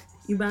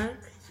 You back?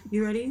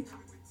 You ready?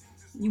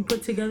 You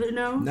put together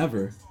now?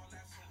 Never.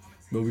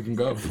 But we can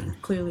go.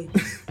 Clearly.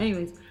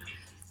 Anyways.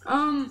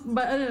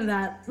 But other than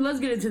that, let's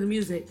get into the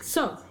music.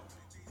 So,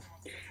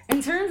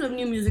 in terms of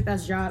new music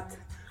that's dropped,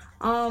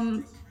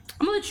 I'm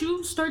gonna let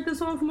you start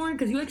this off more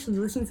because you actually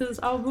listened to this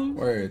album.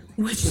 Word.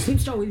 Which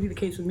seems to always be the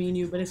case with me and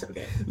you, but it's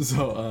okay.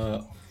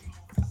 So,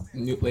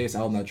 latest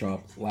album that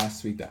dropped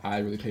last week that I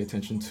really paid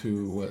attention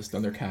to was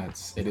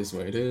Thundercats. It Is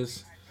What It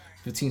Is.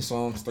 15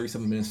 songs,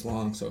 37 minutes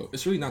long, so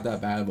it's really not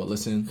that bad, but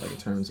listen, like in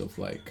terms of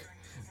like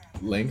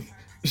length,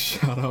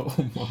 shout out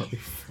Omari.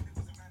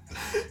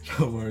 Shout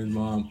out Omari's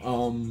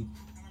mom.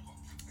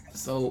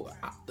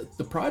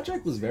 The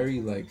project was very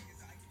like,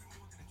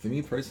 for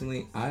me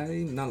personally,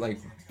 I'm not like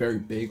very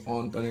big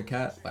on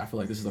Thundercat. Like, I feel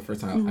like this is the first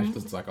time I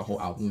listened to like a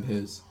whole album of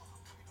his,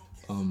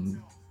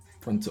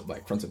 front to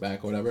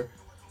back or whatever.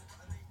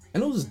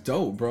 And it was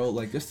dope, bro.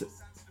 Like just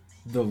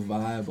the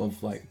vibe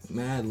of like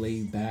mad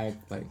laid back,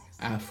 like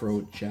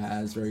Afro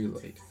jazz, very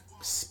like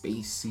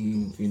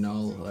spacey, you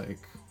know, like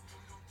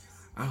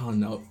I don't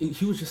know.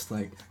 He was just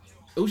like,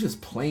 it was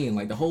just plain,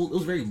 like it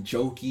was very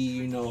jokey,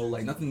 you know,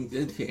 like nothing, it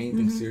didn't hit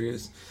anything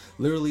serious.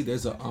 Literally,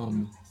 there's a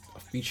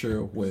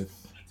feature with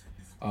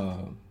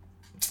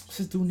what's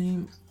his dude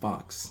name?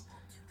 Fox.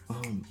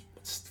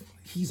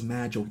 He's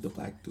mad jokey, the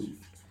black dude.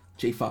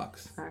 J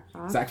Fox.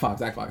 Zach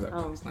Fox.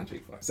 Oh. It's not J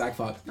Fox. Zach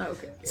Fox. Oh,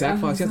 okay. Zach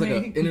Fox has like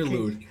an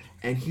interlude,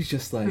 and he's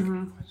just like,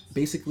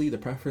 basically the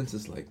preference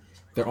is like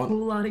they're on A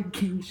whole lot of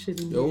gay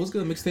shit in Yo, what's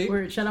good, mixtape?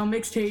 Word, shout out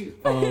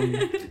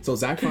mixtape. So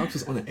Zach Fox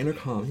was on an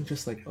intercom. He's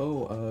just like,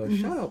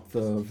 shout out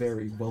the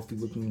very wealthy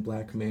looking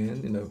black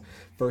man in the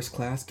first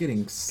class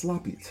getting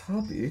sloppy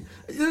toppy.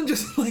 And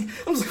just like,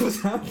 I'm just like,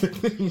 what's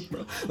happening,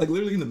 bro? Like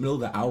literally in the middle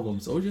of the album.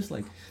 So it was just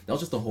like, that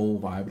was just the whole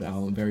vibe of the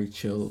album. Very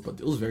chill, but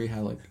it was very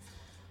had like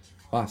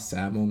a lot of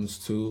sad moments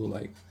too.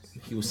 Like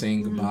he was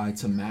saying goodbye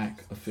to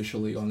Mac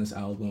officially on this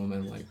album,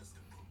 and like,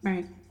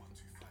 Right.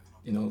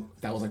 you know,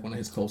 that was like one of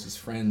his closest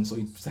friends, so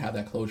he just had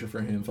that closure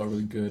for him. Felt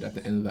really good at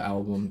the end of the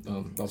album.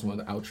 That was one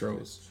of the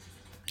outros,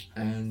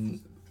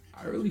 and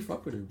I really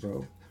fuck with it,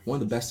 bro.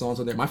 One of the best songs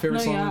on there. My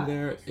favorite song on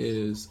there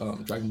is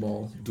Dragon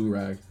Ball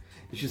Durag.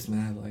 It's just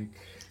mad like.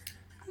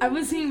 I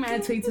was seeing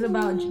mad tweets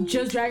about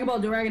just Dragon Ball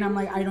Durag, and I'm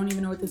like, I don't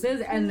even know what this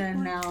is, and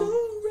then now.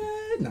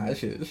 Durag. Nah, that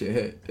shit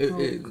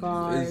hit.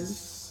 God.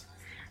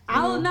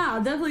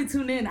 I'll definitely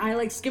tune in. I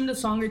like skimmed a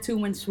song or two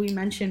when Sweet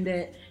mentioned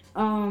it.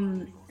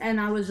 And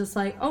I was just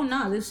like, oh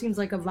nah, this seems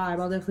like a vibe,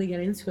 I'll definitely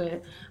get into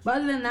it. But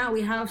other than that,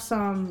 we have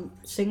some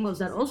singles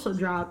that also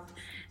dropped,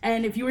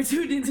 and if you were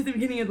tuned into the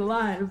beginning of the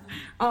live,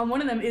 one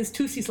of them is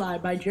Tootsie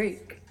Slide by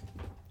Drake.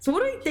 So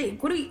what do we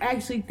think? What do we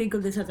actually think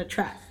of this as a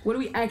track? What do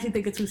we actually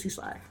think of Tootsie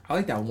Slide? I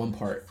like that one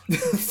part,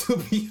 to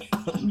be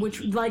honest.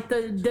 Which, like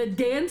the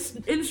dance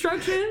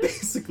instructions?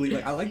 Basically,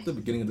 like I like the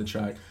beginning of the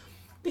track.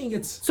 I think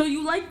it's. So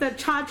you like the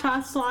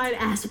cha-cha slide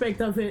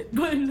aspect of it,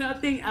 but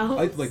nothing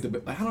else? I like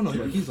I don't know,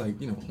 like he's like,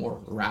 you know,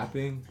 more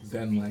rapping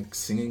than like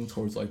singing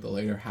towards like the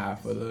later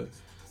half of the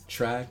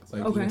track.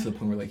 Like even to the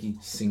point where like he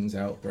sings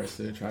out the rest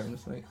of the track. I'm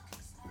just like,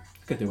 I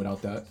could do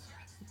without that.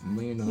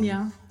 You know,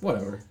 yeah.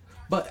 Whatever.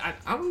 But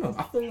I don't know.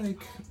 I feel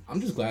like I'm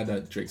just glad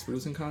that Drake's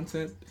producing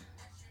content.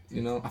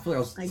 You know, I feel like I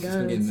was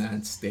just getting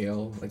mad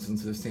stale, like listening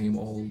to the same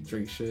old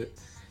Drake shit.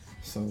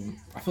 So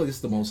I feel like this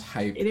is the most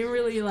hype it didn't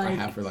really like I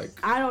have for like.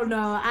 I don't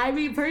know. I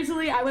mean,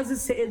 personally, I wasn't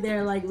sitting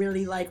there like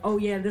really like, oh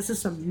yeah, this is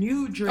some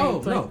new Drake. Oh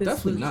like, no, this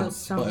definitely was not.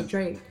 Just some but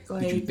Drake.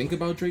 Like, did you think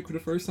about Drake for the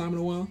first time in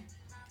a while?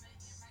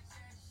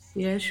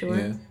 Yeah, sure.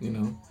 Yeah, you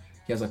know,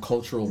 he has a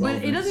cultural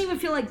relevance. But it doesn't even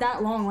feel like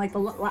that long. Like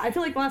I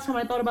feel like the last time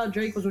I thought about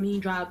Drake was when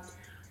he dropped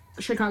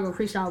Chicago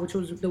Freestyle, which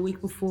was the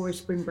week before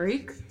spring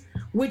break,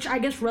 which I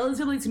guess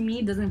relatively to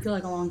me doesn't feel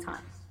like a long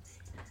time,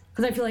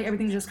 because I feel like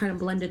everything's just kind of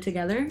blended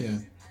together. Yeah.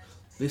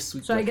 This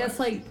week. So I guess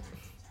like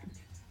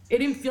it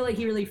didn't feel like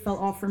he really fell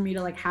off for me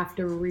to like have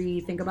to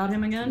rethink about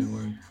him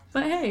again.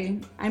 But hey,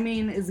 I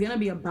mean, it's gonna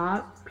be a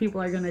bop.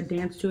 People are gonna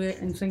dance to it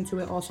and sing to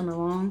it all summer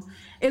long.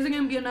 Is it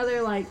gonna be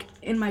another like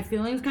In My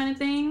Feelings kind of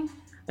thing?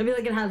 I feel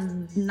like it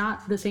has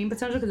not the same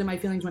potential because In My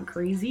Feelings went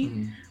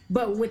crazy.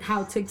 But with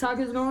how TikTok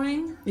is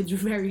going, it's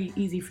very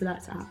easy for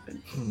that to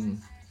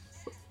happen.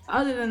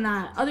 Other than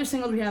that, other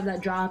singles we have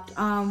that dropped.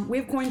 We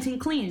have Quarantine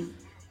Clean,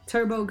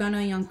 Turbo,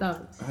 Gunna, Young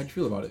Thug. How'd you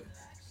feel about it?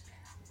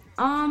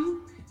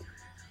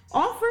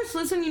 Off first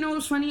listen, you know, it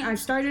was funny. I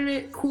started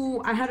it,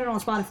 cool. I had it on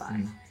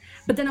Spotify.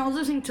 But then I was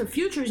listening to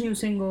Future's new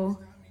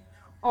single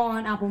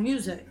on Apple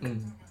Music.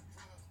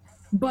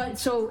 But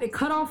so it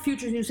cut off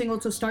Future's new single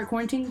to start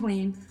Quarantine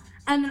Clean.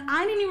 And then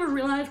I didn't even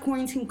realize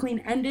Quarantine Clean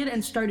ended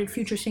and started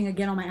Future Sing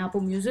again on my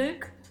Apple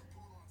Music.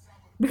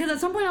 Because at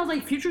some point I was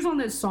like, Future's on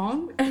this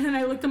song, and then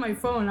I looked at my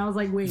phone and I was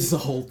like, wait. It's a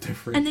whole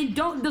different. And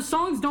the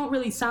songs don't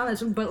really sound that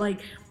same, but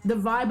like the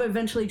vibe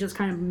eventually just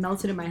kind of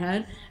melted in my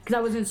head because I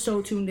wasn't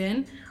so tuned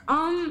in.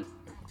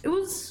 It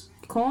was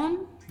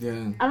calm.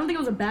 Yeah. I don't think it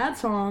was a bad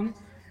song.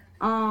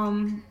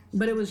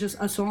 But it was just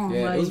a song.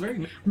 Yeah, like, it was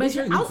very. But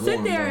very I'll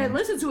sit there though. and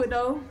listen to it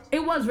though. It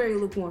was very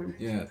lukewarm.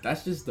 Yeah,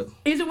 that's just the.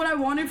 Is it what I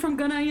wanted from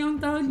Gunna and Young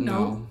Thug?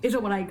 No. Is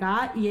it what I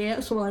got? Yeah.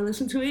 So will I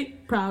listen to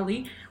it?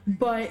 Probably.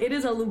 But it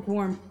is a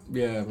lukewarm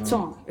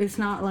song. It's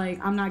not like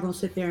I'm not gonna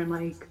sit there and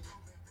like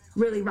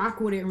really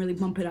rock with it and really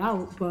bump it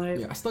out. But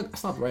yeah, I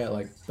stopped right at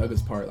like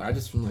Thugger's part. Like, I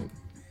just from like.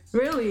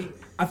 Really.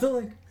 I feel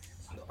like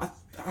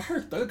I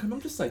heard Thugger come.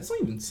 I'm just like, it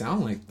doesn't even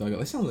sound like Thugger.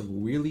 They sound like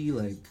really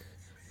like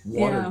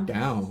watered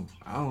down.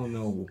 I don't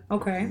know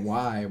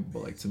why,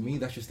 but like to me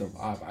that's just the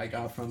vibe I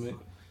got from it.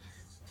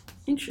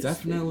 Interesting.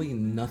 Definitely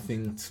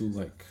nothing to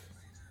like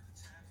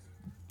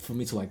for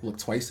me to like look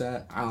twice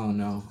at. I don't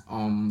know.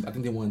 I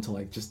think they wanted to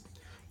like just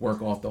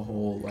work off the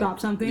whole like, drop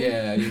something.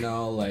 Yeah, you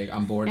know, like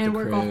I'm bored and at the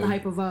work crib. off the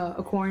hype of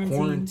a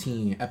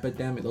quarantine,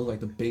 epidemic. Those are like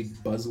the big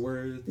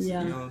buzzwords.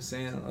 Yeah. You know what I'm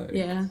saying? Like,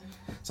 yeah.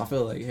 So I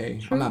feel like, hey,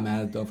 True. I'm not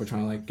mad at them for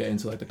trying to like get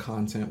into like the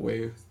content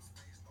wave.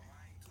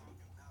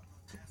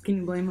 Can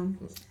you blame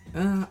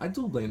them? I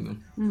do blame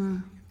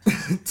them.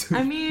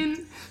 I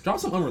mean, drop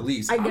some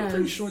unreleased. I'm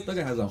pretty sure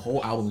Thugger has a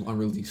whole album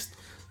unreleased.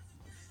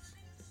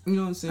 You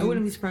know what I'm saying? I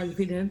wouldn't be surprised if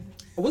he did.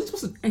 Was he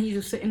supposed to? And he's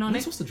just sitting on it.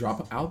 Was he supposed to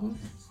drop an album?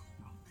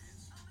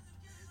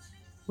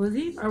 Was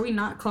he? Are we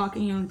not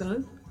clocking Young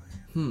Thug?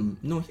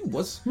 No, he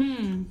was.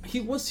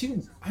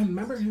 I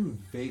remember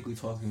him vaguely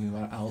talking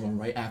about an album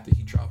right after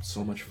he dropped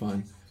So Much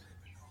Fun.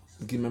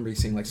 I can remember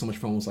saying like So Much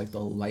Fun was like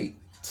the light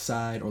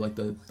side or like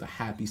the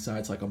happy side.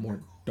 It's like a more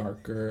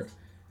darker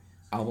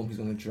album he's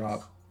gonna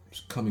drop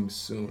coming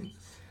soon.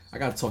 I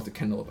gotta talk to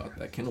Kendall about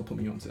that. Kendall put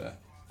me onto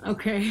that.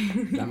 Okay.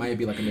 That might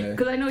be like a.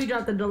 Because I know you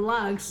dropped the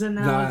deluxe, and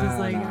then I was just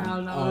like, I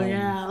don't know,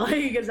 yeah,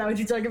 like, is that what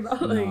you're talking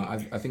about? No,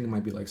 like, I think it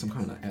might be like some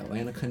kind of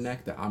Atlanta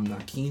connect that I'm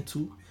not keen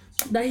to.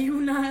 That you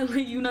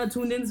not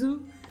tuned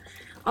into.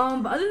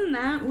 But other than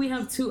that, we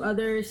have two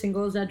other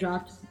singles that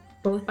dropped,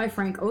 both by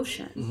Frank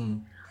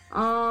Ocean.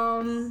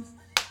 Cayendo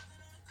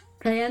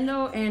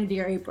and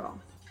Dear April.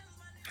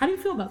 How do you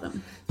feel about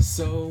them?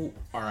 So,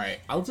 all right,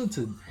 I listened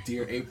to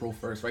Dear April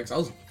first, right? Because I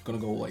was gonna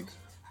go like,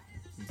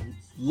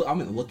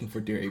 I'm looking for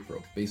Dear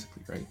April,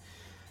 basically, right?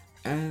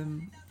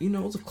 And you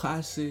know, it was a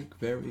classic,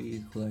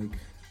 very like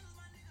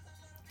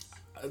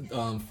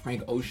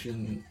Frank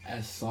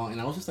Ocean-esque song, and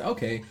I was just like,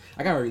 okay,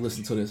 I gotta already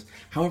listen to this.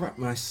 However,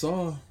 when I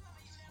saw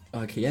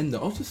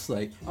Cayendo, I was just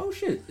like, oh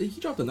shit, he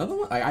dropped another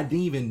one? Like, I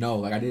didn't even know.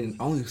 Like, I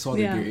only saw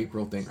the Dear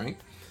April thing, right?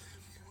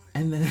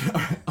 And then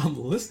I'm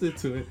listening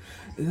to it,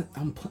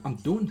 and I'm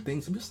doing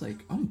things. I'm just like,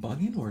 I'm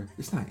bugging, or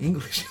it's not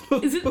English.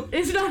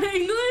 It's not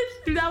English?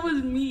 Dude, that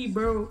was me,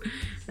 bro.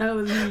 That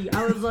was me.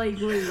 I was like,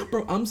 wait.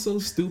 Bro, I'm so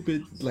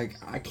stupid. Like,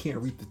 I can't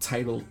read the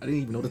title. I didn't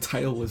even know the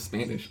title was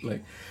Spanish.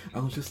 Like, I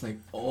was just like,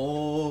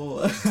 oh.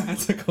 I had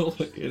to go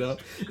look it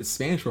up. It's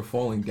Spanish for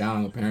falling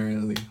down,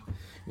 apparently.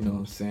 You know what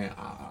I'm saying?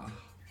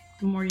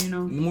 The more you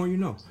know. The more you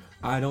know.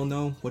 I don't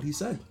know what he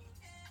said.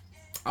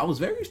 It was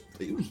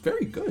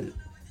very good.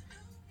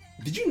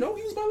 Did you know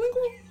he was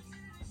bilingual?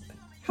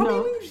 How many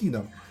languages do you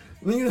know?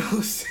 You know what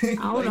I'm saying?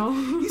 I don't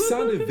know. He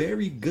sounded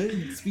very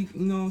good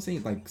speaking, you know what I'm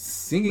saying? Like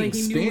singing like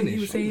he Spanish. Knew what he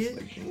was saying?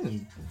 Like,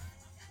 man,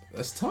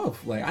 that's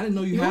tough. Like, I didn't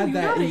know you had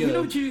that in your... You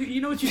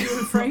know what you're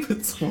doing, Frank?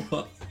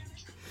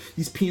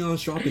 These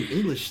peons dropping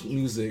English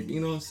music, you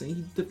know what I'm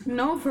saying?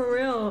 No, for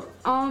real.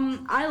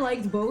 I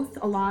liked both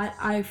a lot.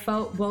 I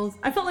felt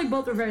like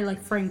both were very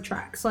like Frank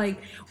tracks. Like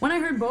when I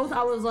heard both,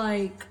 I was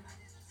like,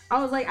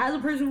 as a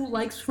person who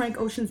likes Frank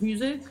Ocean's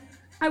music,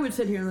 I would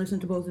sit here and listen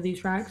to both of these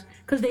tracks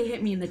because they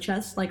hit me in the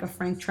chest like a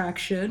Frank track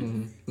should.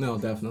 Mm-hmm. No,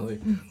 definitely.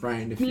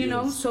 Brian, you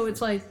know, so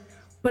it's like,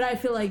 but I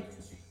feel like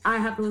I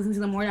have to listen to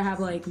them more to have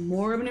like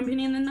more of an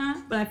opinion than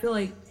that. But I feel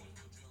like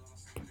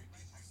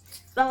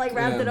that like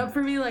wrapped it up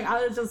for me. Like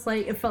I was just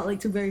like, it felt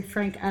like two very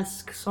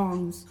Frank-esque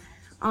songs.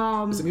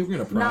 So maybe we're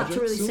gonna project not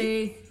to really soon?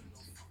 say,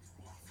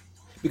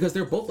 because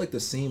they're both like the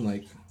same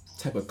like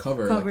type of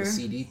cover. Like the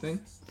CD thing.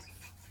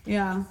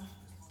 Yeah.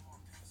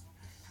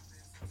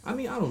 I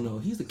mean, I don't know.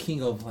 He's the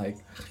king of like,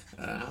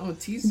 I'm gonna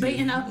tease you.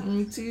 Baiting up.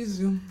 I'm gonna tease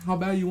you. How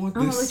bad you want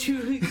this? I'm gonna let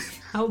you.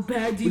 How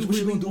bad do you what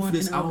really you gonna want do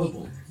for this an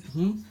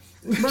album?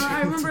 But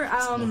I remember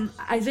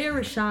Isaiah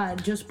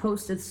Rashad just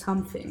posted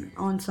something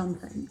on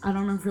something. I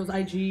don't remember if it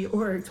was IG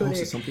or Twitter.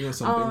 Posted something on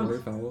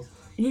something.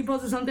 He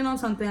posted something on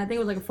something. I think it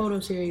was like a photo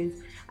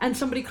series. And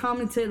somebody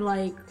commented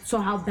like, so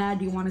how bad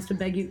do you want us to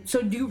beg you?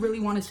 So do you really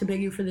want us to beg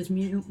you for this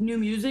new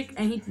music?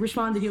 And he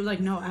responded, he was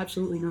like, no,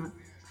 absolutely not.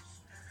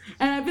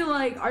 And I feel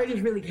like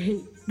artists really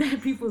hate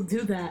that people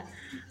do that.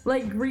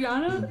 Like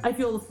Rihanna, I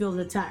feels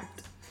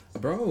attacked.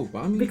 Bro,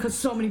 I mean, because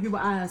so many people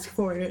ask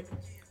for it.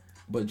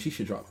 But she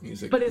should drop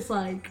music. But it's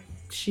like,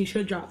 she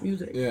should drop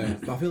music. Yeah,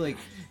 I feel like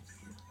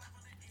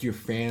your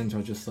fans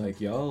are just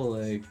like, yo,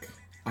 like,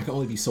 I can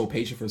only be so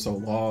patient for so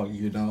long,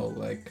 you know?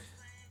 Like,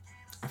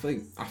 I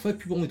feel like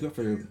people only do it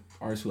for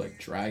artists who like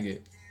drag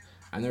it.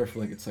 I never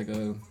feel like it's like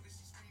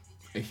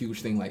a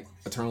huge thing, like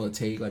Eternal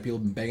Take. Like people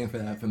been begging for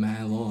that for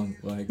mad long.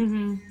 Like I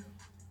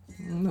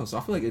don't know. So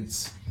I feel like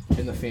it's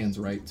in the fans'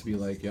 right to be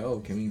like, yo,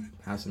 can we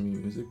have some new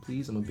music,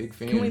 please? I'm a big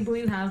fan. Can we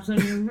please have some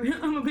new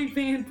I'm a big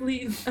fan,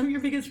 please. I'm your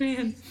biggest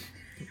fan.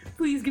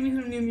 Please give me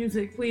some new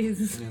music,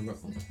 please. Yeah, bro.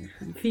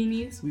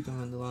 Feenies. We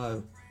gone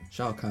live.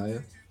 Shout out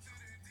Kaya.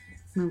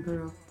 No,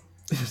 girl.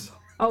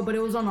 Oh, but it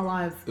was on the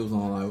live. It was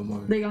on live with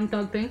Mark. The Young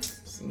Thug thing?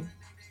 See?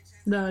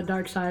 The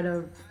Dark Side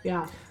of,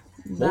 yeah.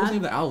 What was the name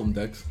of the album,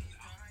 Dex?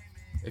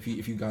 If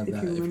you got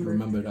that, if you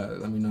remember that,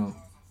 let me know.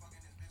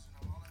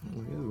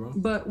 Oh, yeah, bro.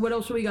 But what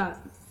else do we got?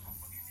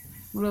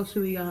 What else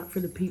do we got for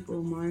the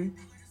people, Mark?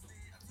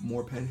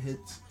 More pen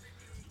hits.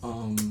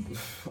 Other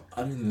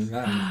than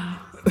that.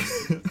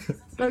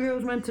 Thugger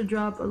was meant to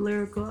drop a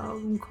lyrical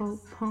album called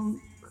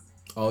Punk.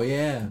 Oh,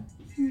 yeah.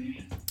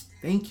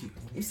 Thank you.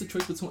 What's the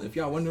choice between, if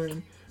y'all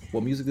wondering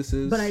what music this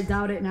is? But I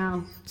doubt it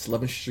now. It's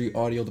 11th Street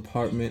Audio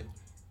Department.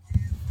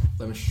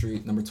 11th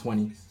Street, number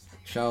 20.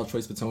 Shout out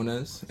Troy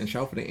Spatones. And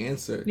shout out for the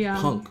answer. Yeah.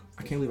 Punk.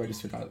 I can't believe I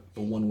just forgot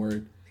the one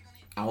word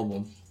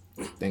album.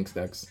 Thanks,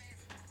 Dex.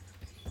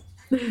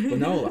 But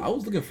no, I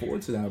was looking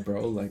forward to that,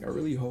 bro. Like, I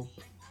really hope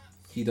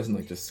he doesn't,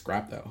 like, just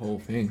scrap that whole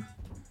thing.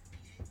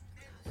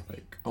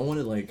 Like, I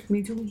wanted, like...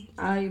 Me too.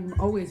 I'm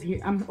always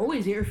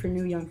here for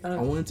new Young Thug.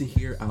 I wanted to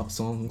hear out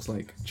songs,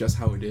 like, Just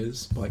How It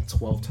Is, but, like,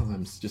 12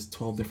 times. Just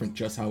 12 different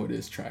Just How It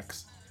Is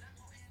tracks.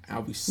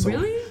 I'll be so...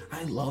 Really?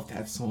 I love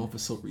that song for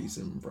some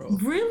reason, bro.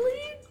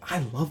 Really? I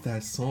love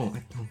that song.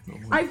 I don't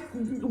know why.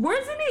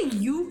 Wasn't it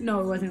you? No,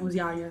 it wasn't. It was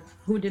Yaya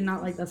who did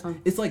not like that song.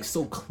 It's, like,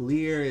 so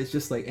clear. It's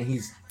just, like, and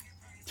he's...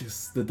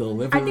 Just the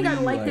delivery. I think I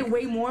liked it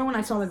way more when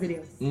I saw the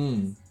video.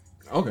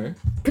 Okay.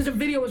 Because the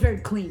video was very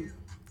clean.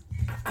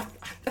 I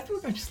feel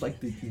like I just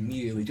liked it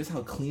immediately. Just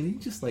how clean it.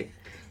 Just like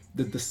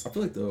I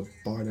feel like the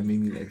bar that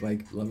made me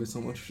like love it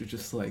so much was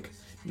just like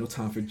no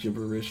time for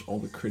gibberish. All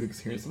the critics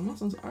hearing some of my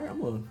songs. All right,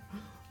 I'm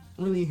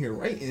really in here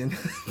writing.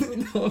 You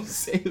know what I'm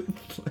saying?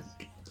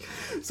 Like,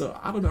 so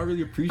I don't know. I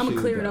really appreciate. I'm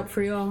gonna clear it up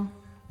for y'all.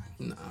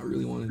 Nah, I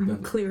really wanted that. I'm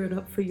gonna clear it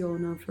up for y'all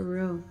now, for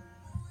real.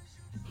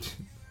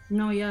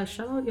 No, yeah,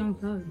 shout out Young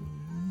Thug.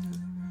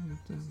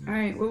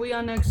 Alright, what we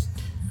on next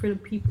for the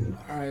people?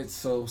 Alright,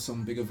 so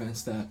some big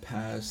events that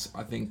passed.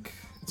 I think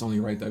it's only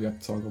right that we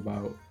have to talk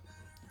about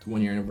the 1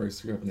 year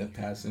anniversary of Nip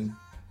passing.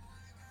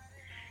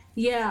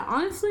 Yeah,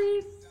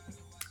 honestly,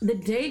 the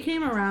day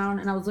came around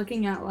and I was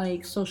looking at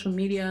like social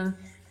media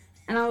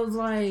and I was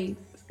like,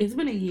 it's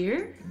been a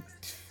year?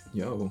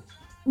 Yo.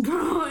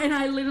 Bro, and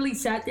I literally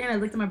sat there and I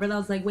looked at my brother, I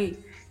was like, wait,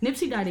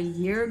 Nipsey died a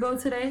year ago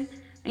today?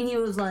 And he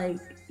was like,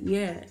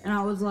 yeah. And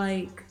I was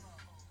like,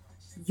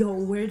 yo,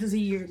 where does a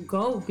year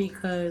go?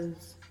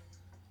 Because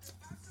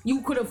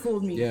you could have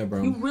fooled me. Yeah,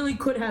 bro. You really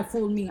could have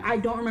fooled me. I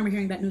don't remember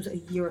hearing that news a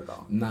year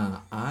ago.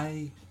 Nah,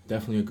 I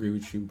definitely agree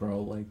with you,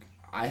 bro. Like,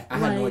 I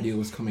had no idea it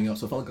was coming up,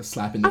 so it felt like a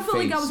slap in the face. I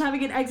felt like I was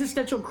having an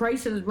existential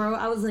crisis, bro.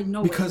 I was like,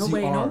 no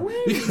way, no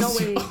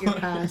way, you're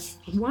past.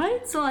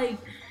 What? So, like,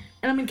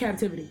 and I'm in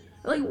captivity.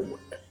 Like,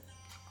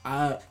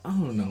 I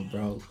don't know,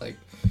 bro. Like,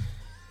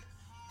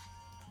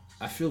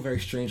 I feel very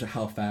strange at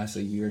how fast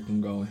a year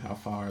can go and how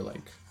far,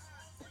 like,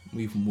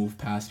 we've moved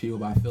past people,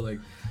 but I feel like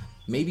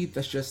maybe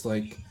that's just,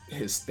 like,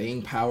 his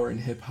staying power in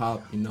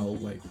hip-hop, you know,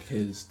 like,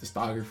 his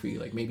discography.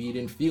 Like, maybe you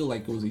didn't feel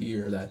like it was a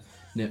year that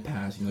Nip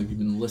passed, you know, you've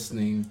been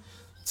listening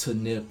to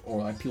Nip,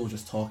 or, like, people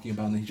just talking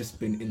about him, and he's just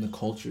been in the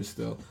culture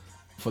still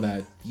for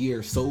that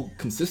year so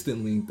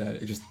consistently that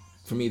it just,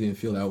 for me, didn't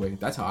feel that way.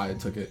 That's how I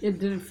took it. It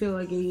didn't feel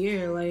like a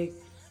year. Like,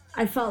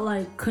 I felt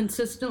like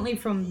consistently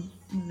from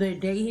the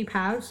day he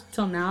passed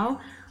till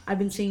now, I've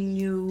been seeing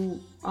new,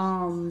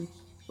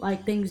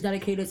 like, things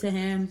dedicated to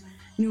him,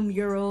 new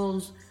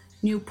murals,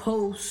 new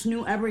posts,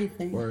 new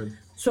everything. Word.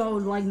 So,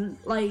 like,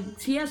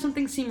 he has some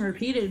things seem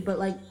repeated, but,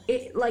 like,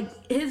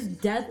 his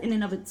death in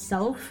and of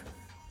itself,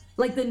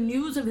 like, the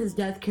news of his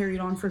death carried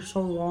on for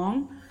so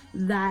long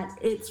that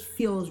it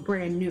feels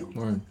brand new.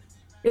 Word.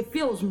 It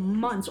feels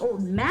months, or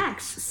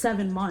max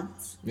 7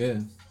 months.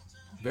 Yeah.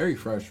 Very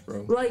fresh,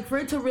 bro. Like, for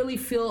it to really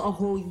feel a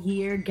whole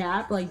year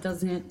gap, like,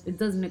 it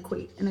doesn't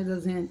equate.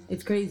 And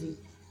it's crazy,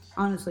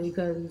 honestly,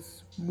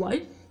 because,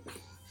 what?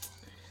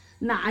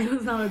 Nah, it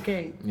was not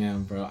okay. Yeah,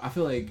 bro. I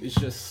feel like it's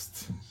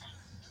just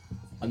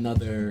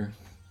another,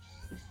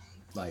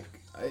 like,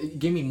 it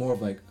gave me more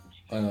of, like,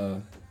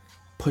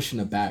 pushing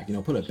it back, you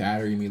know, put a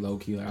battery in me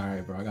low-key, like, all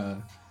right, bro, I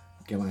gotta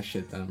get my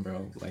shit done,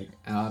 bro. Like,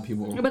 a lot of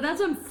people... But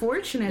that's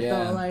unfortunate,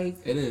 though. Like,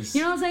 it is.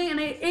 You know what I'm saying? And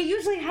it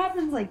usually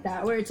happens like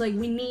that, where it's like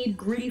we need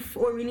grief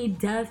or we need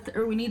death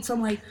or we need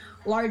some, like,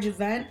 large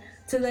event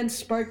to then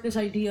spark this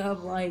idea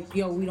of, like,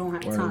 yo, we don't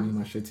have or time. I need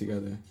my shit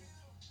together.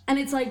 And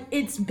it's like,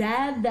 it's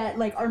bad that,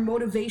 like, our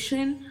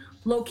motivation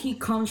low-key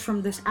comes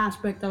from this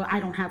aspect of I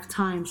don't have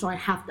time, so I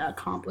have to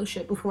accomplish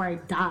it before I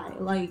die.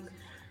 Like,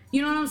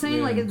 you know what I'm saying?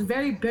 Yeah. Like, it's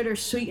very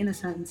bittersweet in a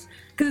sense.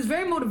 Because it's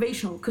very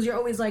motivational. Because you're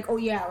always like, oh,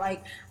 yeah,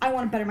 like, I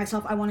want to better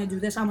myself. I want to do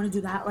this. I want to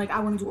do that. Like, I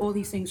want to do all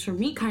these things for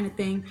me kind of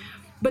thing.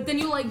 But then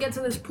you, like, get to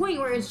this point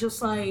where it's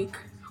just like,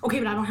 okay,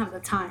 but I don't have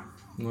the time.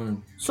 Word.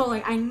 So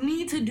like I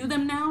need to do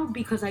them now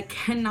because I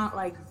cannot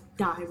like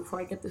die before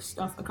I get this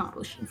stuff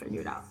accomplished and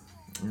figured out.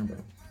 Yeah, bro.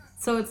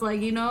 So it's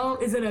like, you know,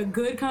 is it a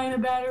good kind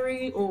of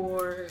battery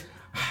or?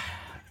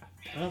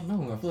 I don't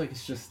know. I feel like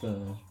it's just a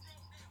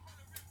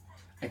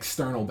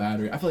external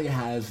battery. I feel like it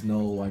has no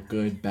like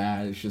good,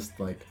 bad. It's just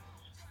like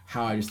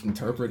how I just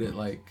interpret it,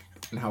 like,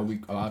 and how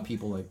a lot of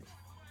people like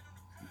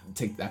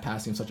take that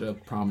passing such a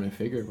prominent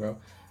figure, bro.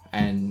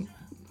 And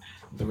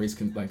the race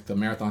the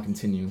marathon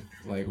continue.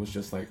 Like it was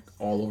just like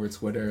all over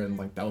Twitter, and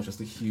like that was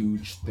just a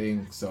huge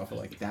thing. So I feel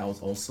like that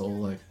was also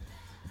like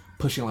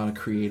pushing a lot of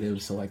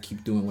creatives to like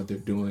keep doing what they're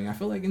doing. I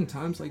feel like in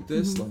times like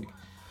this, like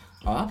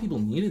a lot of people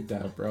needed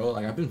that, bro.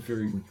 Like I've been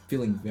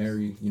feeling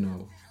very, you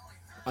know,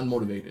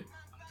 unmotivated,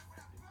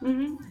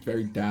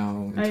 very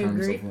down in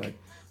terms of like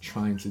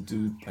trying to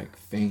do like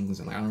things,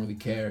 and like I don't really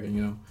care,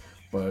 you know.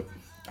 But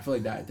I feel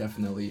like that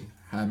definitely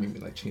had made me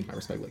like change my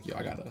respect. Like, yo,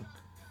 I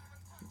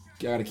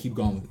gotta keep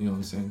going. You know what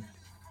I'm saying?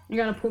 You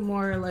gotta put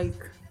more like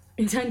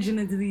intention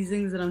into these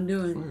things that I'm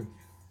doing. Sure.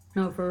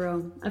 No, for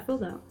real. I feel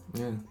that.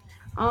 Yeah.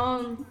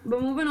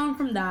 But moving on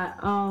from that,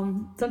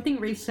 something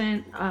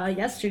recent,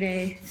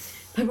 yesterday,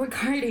 Playboy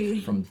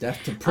Cardi From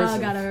death to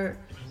prison.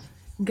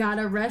 got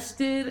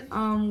arrested,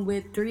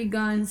 with 3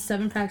 guns,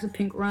 7 packs of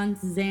pink runs,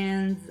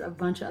 Xans, a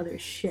bunch of other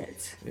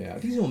shit. Yeah,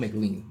 these don't make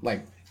lean.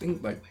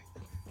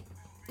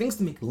 Things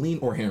to make lean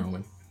or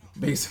heroin,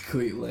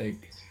 basically.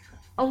 Like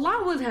A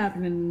lot was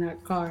happening in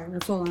that car,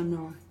 that's all I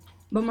know.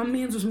 But my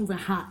man's was moving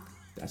hot.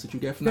 that's what you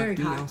get for Very not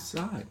being hot.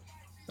 outside.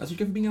 That's what you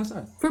get for being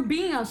outside. For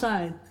being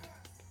outside.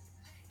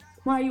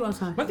 Why are you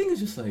outside? My thing is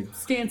just like,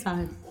 Stay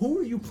inside. who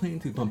are you planning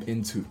to bump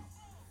into?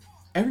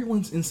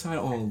 Everyone's inside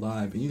on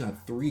live, and you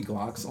got 3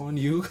 Glocks on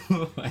you.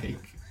 Like,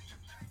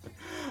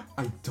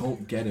 I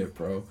don't get it,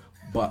 bro.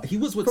 But he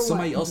was with For what?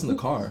 somebody else in the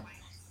car,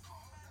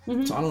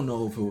 so I don't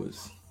know if it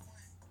was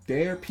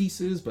their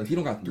pieces, but he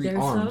don't got 3 Their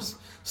arms,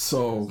 stuff?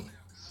 so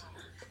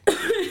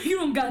You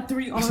don't got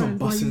 3 arms, I'm why you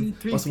busting need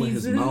 3 with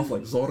pieces? his mouth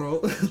like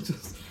Zorro.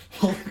 Just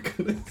all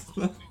goodness.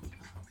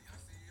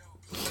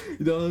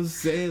 You know what I'm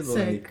saying?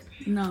 Sick.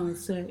 Like, No,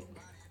 sick.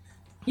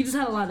 He just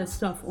had a lot of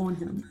stuff on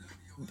him.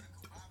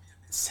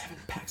 7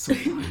 packs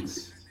of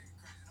runs.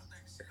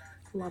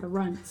 A lot of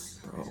runs.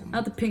 Bro,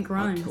 Not the pink I'll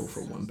runs. kill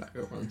for 1 bag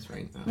of runs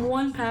right now.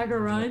 1 pack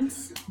of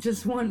runs?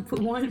 Just one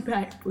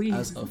pack, please.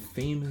 As a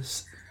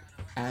famous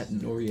at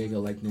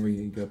Noriega, like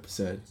Noriega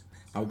said,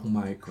 I would put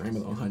my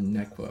grandmother on her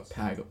neck for a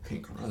pack of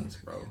pink runs,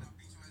 bro.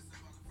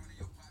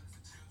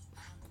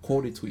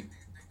 Quoted tweet.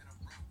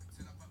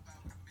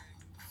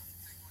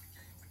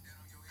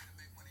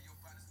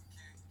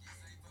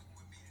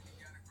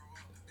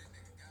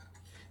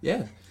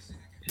 Yeah.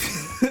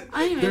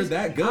 Anyways, They're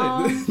that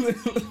good.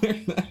 They're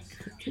that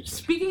good.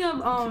 Speaking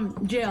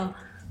of jail,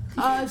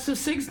 so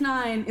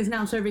 6ix9ine is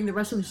now serving the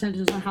rest of the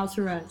sentence on house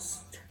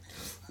arrest.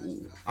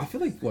 I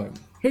feel like what?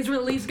 His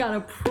release got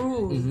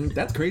approved.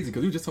 That's crazy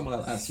because we were just talking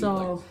about that last week.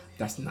 So- Like,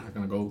 that's not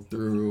gonna go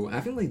through. And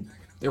I feel like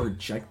they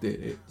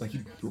rejected it. Like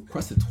he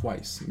requested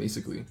twice,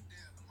 basically.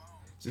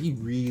 So he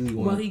really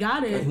wanted. Well, he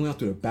got it. He went out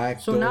through the back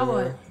So door. now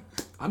what?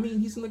 I mean,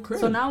 he's in the crib.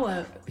 So now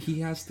what? He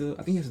has to. I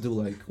think he has to do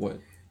like what,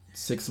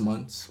 6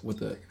 months with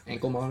the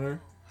ankle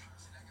monitor,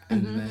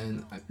 and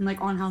then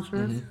Like on house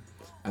arrest?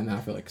 and then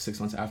I feel like 6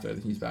 months after I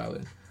think he's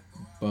valid.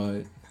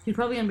 But He's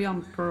probably gonna be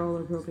on parole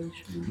or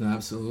probation. no,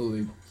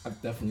 absolutely,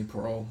 definitely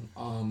parole.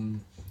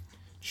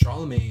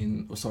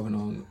 Charlemagne was talking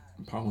on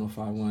Power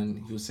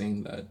 105.1. He was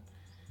saying that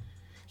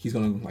he's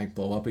gonna like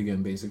blow up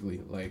again. Basically,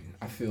 like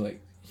I feel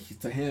like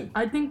to him,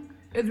 I think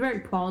it's very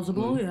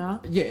plausible, yeah.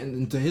 yeah,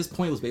 and to his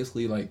point was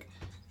basically like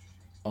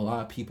a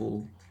lot of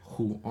people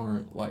who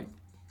aren't like,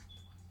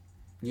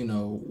 you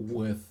know,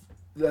 with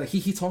like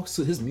he talks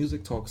to his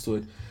music talks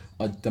to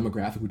a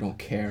demographic who don't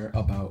care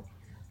about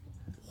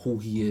who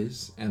he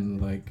is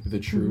and like the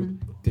truth.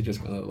 They're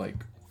just gonna like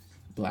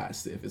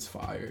blast it if it's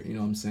fire. You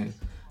know what I'm saying?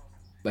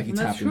 Like he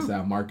That's tapped into true.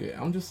 that market.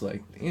 I'm just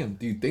like, damn.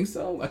 Do you think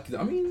so? Like,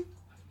 I mean,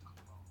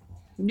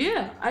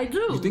 Yeah, I do.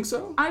 you think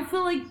so? I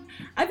feel like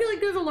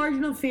there's a large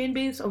enough fan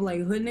base of like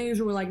hood niggas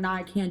who are like, nah,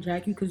 I can't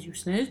jack you because you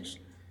snitched,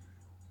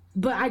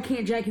 but I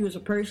can't jack you as a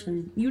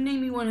person. You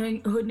name me one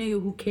hood nigga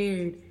who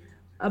cared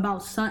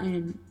about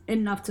something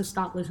enough to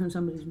stop listening to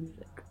somebody's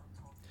music.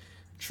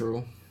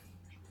 True.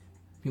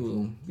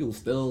 People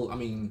still. I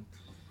mean,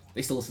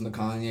 they still listen to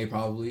Kanye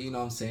probably. You know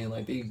what I'm saying?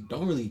 Like they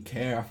don't really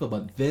care. I feel,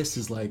 but this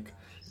is like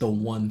the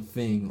one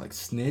thing, like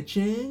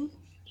snitching.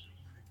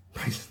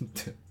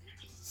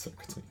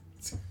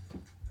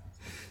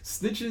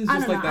 Snitching is I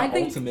just don't like know. I that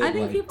think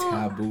ultimate people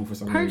taboo for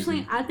some personally.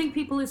 reason. I think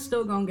people is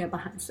still gonna get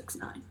behind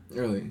 6ix9ine.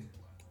 Really?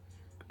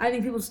 I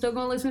think people still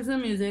gonna listen to the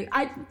music.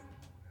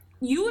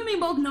 You and me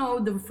both know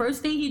the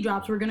first thing he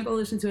drops, we're gonna go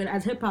listen to it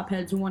as hip hop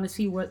heads who want to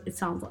see what it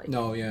sounds like.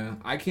 No, yeah.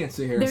 I can't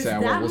sit here and There's say I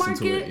that want to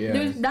listen market. to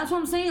it. Yeah. That's what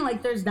I'm saying.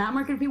 Like, there's that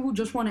market of people who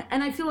just want to.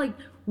 And I feel like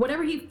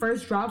whatever he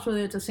first drops, whether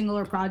it's a single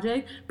or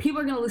project,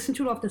 people are gonna listen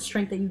to it off the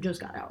strength that you just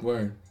got out,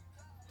 Word.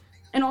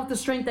 and off the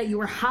strength that you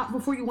were hot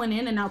before you went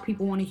in, and now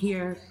people want to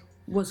hear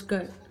what's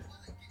good.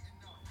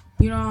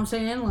 You know what I'm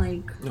saying?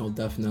 Like, No,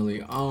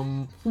 definitely.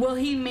 will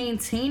he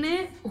maintain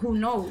it? Who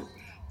knows?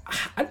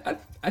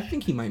 I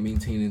think he might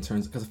maintain it in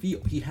terms because if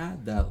he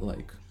had that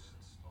like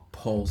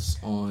pulse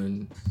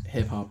on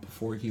hip hop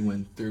before he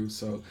went through.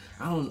 So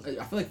I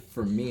feel like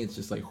for me it's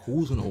just like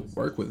who's gonna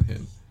work with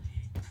him,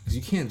 because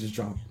you can't just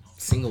drop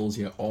singles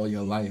here all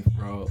your life,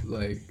 bro.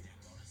 Like,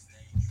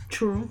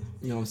 True.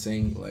 you know what I'm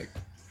saying? Like,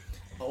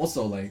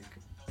 also like,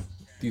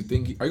 do you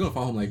think are you gonna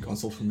follow him like on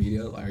social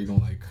media? Like, are you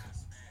gonna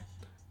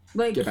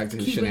like get back to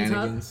his keep in touch?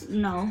 shenanigans?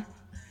 No.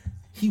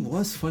 He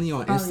was funny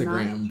on Probably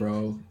Instagram, not.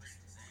 bro.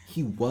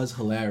 He was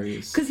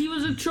hilarious. Cause he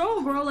was a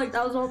troll, bro. Like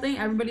that was the whole thing.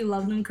 Everybody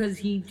loved him because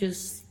he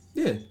just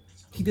Yeah,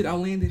 he did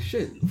outlandish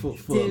shit for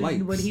did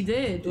likes. what he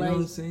did. You Like know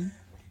what I'm saying?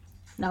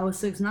 that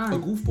was A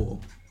 6ix9ine.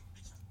 goofball.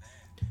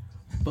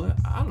 But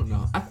I don't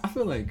know. I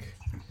feel like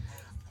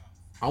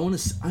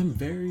I'm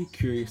very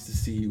curious to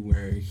see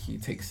where he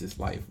takes his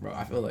life, bro.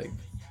 I feel like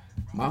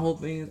my whole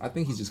thing is I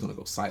think he's just gonna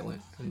go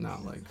silent and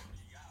not like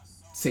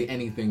say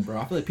anything, bro.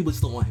 I feel like people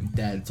still want him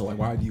dead. So like,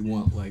 why do you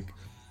want like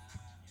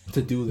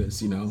to do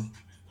this? You know?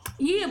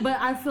 Yeah, but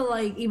I feel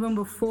like even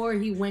before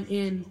he went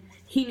in,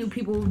 he knew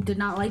people did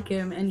not like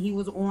him, and he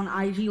was on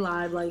IG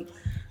Live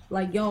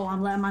like, yo,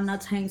 I'm letting my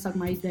nuts hang, suck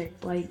my dick.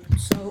 Like,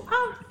 so,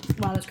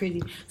 wow, that's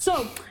crazy.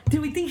 So,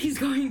 do we think he's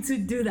going to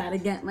do that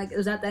again? Like,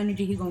 is that the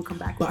energy he's going to come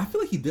back But with? I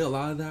feel like he did a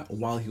lot of that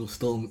while he was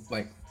still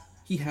like,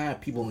 he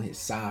had people on his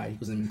side. He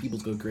was in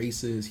people's good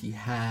graces. He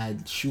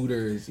had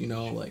shooters, you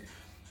know, like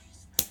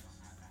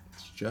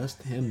it's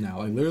just him now.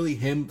 Like literally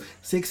him,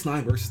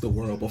 6ix9ine versus the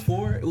world.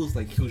 Before it was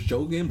like he was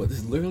joking, but this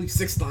is literally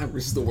 6ix9ine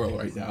versus the world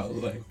right now.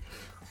 Like,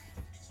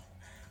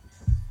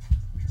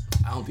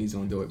 I don't think he's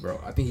gonna do it, bro.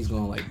 I think he's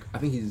gonna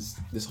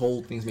this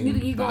whole thing's You making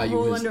think he him gonna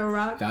hold under a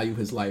rock? value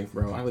his life,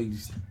 bro. I like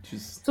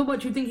just So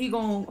what, you think he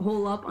gonna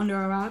hold up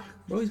under a rock?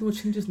 bro, he's gonna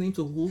change his name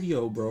to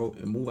Julio, bro,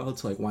 and move out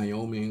to like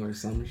Wyoming or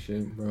some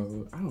shit,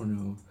 bro. I don't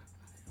know.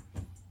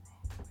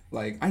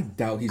 Like, I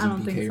doubt he's I in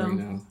don't think BK so. right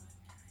now.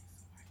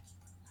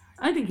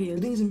 I think he You is.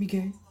 think he's in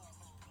BK?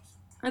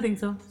 I think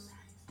so.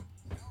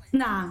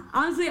 Nah,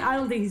 honestly, I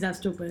don't think he's that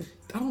stupid.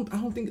 I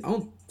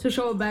don't. To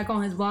show it back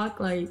on his block,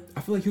 like,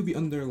 I feel like he'll be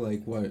under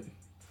like what?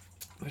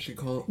 I should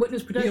call it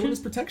witness Yeah, protection. witness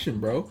protection,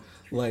 bro.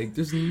 Like,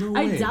 there's no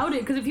I way. doubt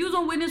it, because if he was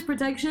on witness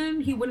protection,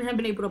 he wouldn't have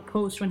been able to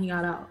post when he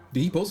got out.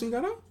 Did he post when he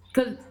got out?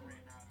 Because,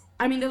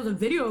 I mean, there was a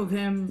video of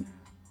him,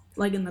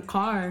 like, in the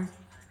car.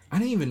 I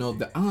didn't even know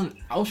that.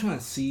 I was trying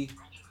to see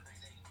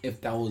if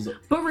that was.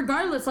 But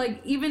regardless,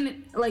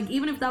 even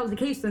if that was the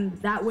case, then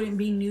that wouldn't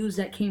be news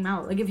that came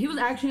out. Like, if he was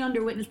actually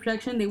under witness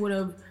protection, they would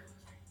have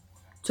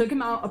took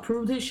him out,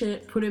 approved his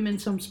shit, put him in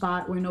some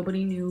spot where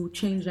nobody knew,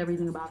 changed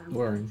everything about him.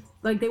 Word.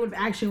 Like, they would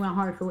have actually went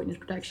hard for witness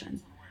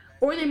protection.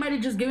 Or they might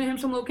have just given him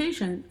some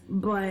location,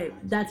 but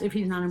that's if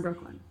he's not in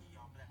Brooklyn.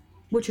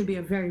 Which would be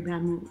a very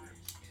bad move.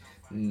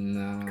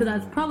 Nah. Because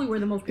that's probably where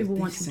the most people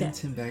want to sent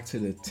get. him back to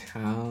the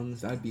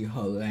towns, that'd be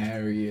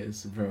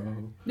hilarious, bro.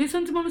 They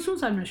sent him on a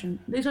suicide mission.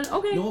 They said,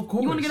 okay, No, of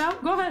course. you want to get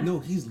out? Go ahead. No,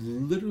 he's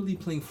literally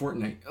playing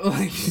Fortnite.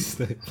 Like, he's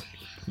like,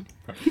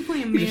 He's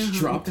playing he just Manhunt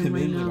dropped with them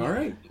him in. right Like, now. all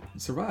right,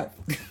 survive.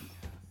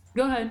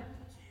 Go ahead.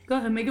 Go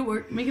ahead. Make it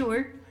work. Make it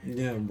work.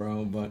 Yeah,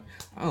 bro. But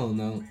I don't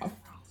know.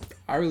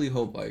 I really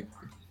hope like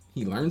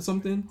he learned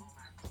something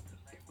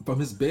from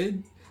his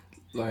bid.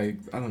 Like,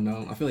 I don't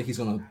know. I feel like he's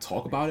gonna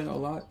talk about it a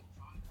lot.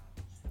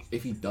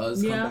 If he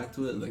does Yeah. come back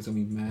to it, like, it's gonna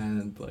be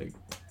mad. Like,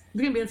 It's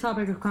going to be a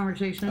topic of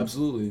conversation.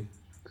 absolutely.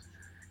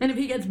 And if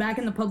he gets back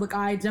in the public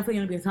eye, it's definitely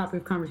going to be a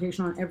topic of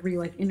conversation on every,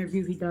 like,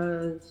 interview he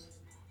does.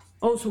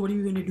 Oh, so what are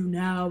you going to do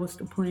now? What's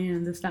the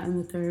plan? This, that, and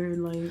the third.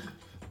 Like,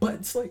 But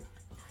it's like,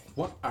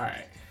 what? All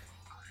right.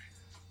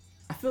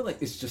 I feel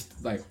like it's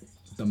just like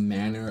the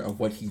manner of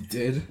what he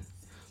did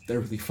that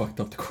really fucked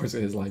up the course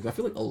of his life. I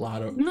feel like a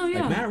lot of No,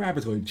 yeah. like mad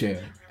rappers go to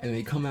jail and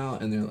they come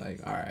out and they're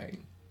like, all right,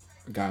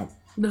 God,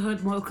 the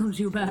hood welcomes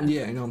you back.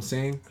 yeah, you know what I'm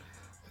saying?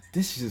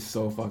 This is just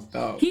so fucked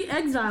up. He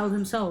exiled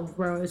himself,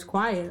 bro. It's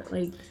quiet.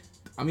 Like,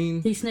 I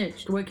mean, he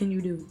snitched. What can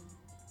you do?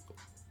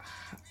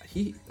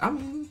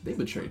 they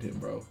betrayed him,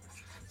 bro.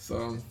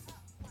 So,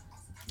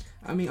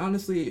 I mean,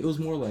 honestly, it was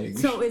more like.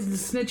 So is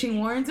the snitching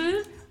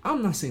warranted?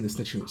 I'm not saying the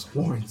snitching was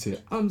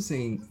warranted. I'm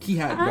saying he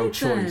had no Alright,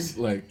 then. choice.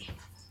 Like,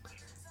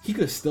 he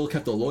could have still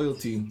kept the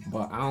loyalty,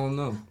 but I don't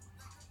know.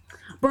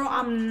 Bro,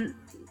 I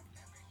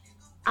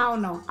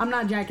don't know. I'm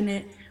not jacking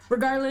it.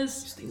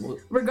 Regardless,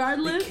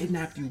 They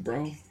kidnapped you,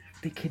 bro.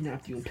 They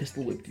kidnapped you and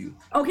pistol whipped you.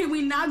 okay,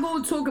 we're not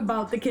going to talk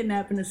about the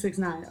kidnapping of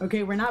 6ix9ine.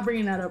 Okay, we're not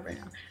bringing that up right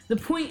now. The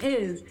point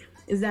is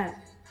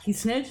that he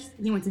snitched,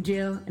 he went to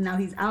jail, and now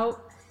he's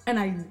out. And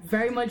I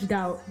very much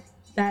doubt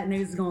that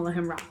niggas is gonna let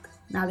him rock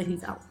now that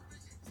he's out.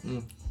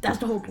 That's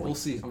the whole point. We'll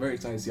see. I'm very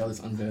excited to see how this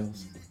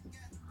unveils.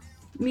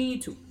 Me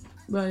too.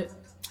 But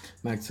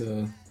Back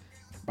to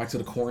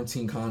the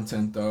quarantine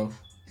content though.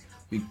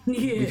 We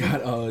yeah,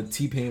 got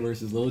T-Pain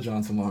versus Lil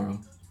Jon tomorrow.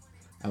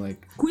 I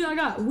like who y'all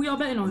got? Who y'all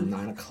betting on?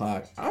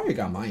 9:00. I already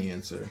got my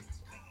answer.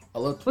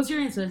 What's your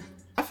answer?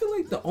 I feel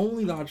like the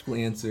only logical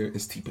answer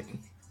is T-Pain.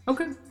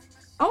 Okay.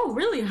 Oh,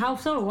 really? How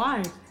so?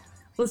 Why?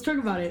 Let's talk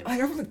about it. Like,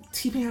 I remember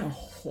T-Pain had a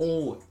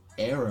whole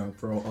era,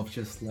 bro, of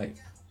just like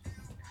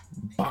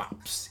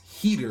bops,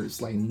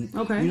 heaters, like,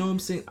 Okay. you know what I'm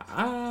saying?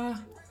 I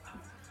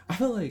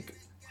feel like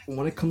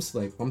when it comes to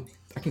like,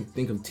 I can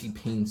think of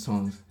T-Pain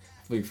songs.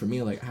 Like for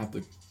me, like I have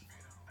to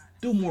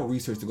do more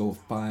research to go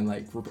find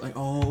like,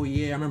 oh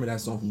yeah, I remember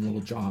that song from Lil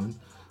Jon.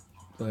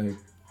 Like,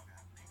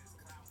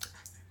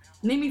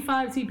 Name me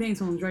 5 T-Pain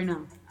songs right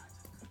now.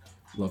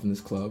 Loving This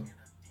Club.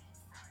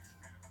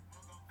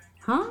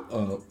 Huh?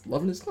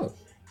 Loving This Club.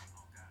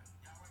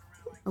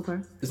 Okay.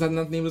 Is that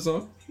not the name of the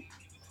song?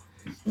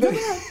 No,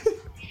 Why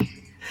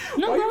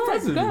go you ahead.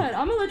 pressing Go me? ahead.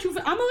 I'm gonna let you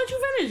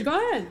finish. Go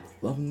ahead.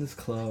 Loving This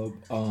Club.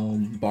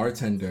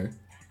 Bartender.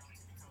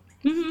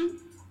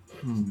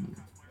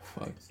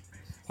 Fuck.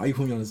 Why you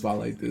put me on the spot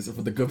like this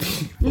for the good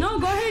people? No,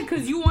 go ahead,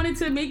 cause you wanted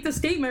to make the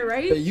statement, Are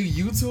right?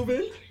 you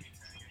YouTubing?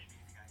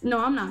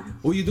 No, I'm not.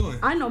 What are you doing?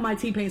 I know my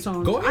T-Pain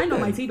songs. Go ahead I know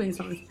my then. T-Pain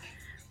songs.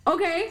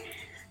 Okay.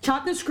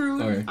 Chopped and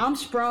Screwed. Okay. I'm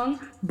Sprung.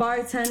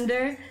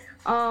 Bartender.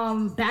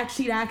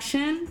 Backseat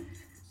Action.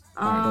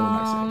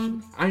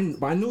 I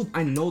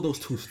know those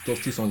two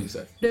songs you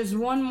said. There's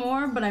one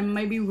more, but I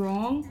might be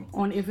wrong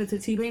on if it's a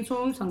T-Pain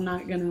song, so I'm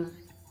not gonna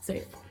say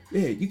it.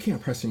 Yeah, you can't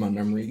press in my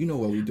memory. You know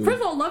what we do. First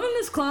of all, Loving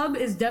This Club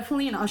is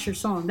definitely an Usher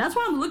song. That's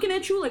why I'm looking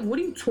at you like, what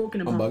are you talking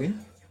about? I'm bugging.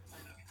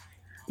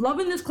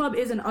 Loving This Club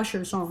is an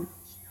Usher song.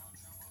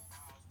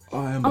 Oh,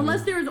 I am bugging.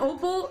 Unless there is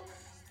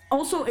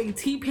also a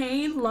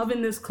T-Pain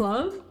Loving This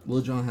Club,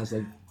 Lil Jon has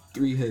like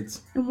 3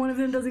 hits. and one of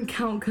them doesn't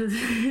count because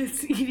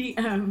it's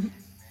EDM.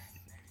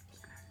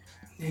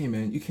 Hey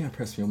man, you can't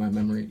press me on my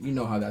memory. You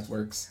know how that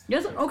works.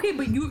 Yes, okay,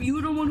 but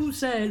you the one who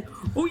said,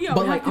 oh yeah,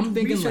 But we like have to I'm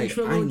thinking research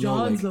like for I Lil know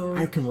Jon's, like though.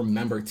 I can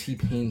remember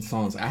T-Pain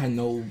songs. I had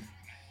no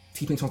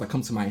T-Pain songs that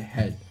come to my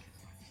head.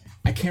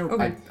 I can't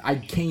Okay. I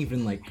can't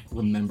even like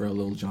remember a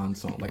Lil Jon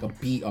song, like a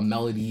beat, a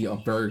melody, a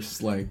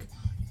verse, like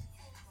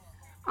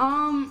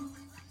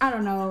I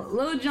don't know.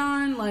 Lil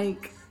Jon,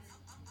 like,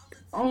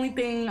 only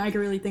thing I can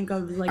really think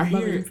of is like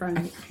Loving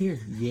Friends.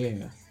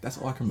 yeah. That's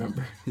all I can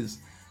remember is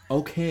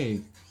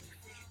okay.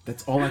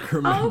 That's all I can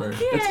remember.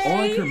 That's all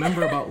I Okay. can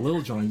remember about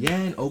Lil Jon. Yeah,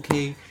 and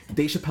okay.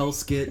 Dave Chappelle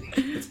skit.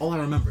 That's all I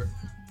remember.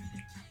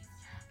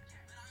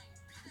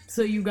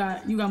 So you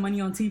got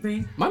money on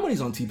T-Pain? My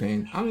money's on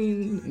T-Pain. I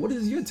mean, what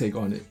is your take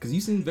on it? Because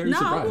you seem very I'll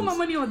surprised. put my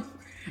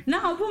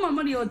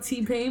money on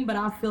T-Pain, but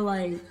I feel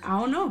like I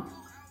don't know.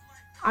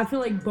 I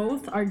feel like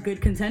both are good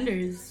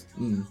contenders.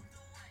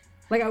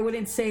 Like I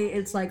wouldn't say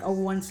it's like a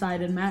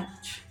one-sided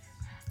match.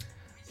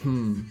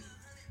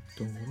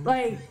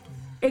 Like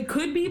it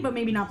could be, but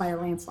maybe not by a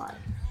landslide.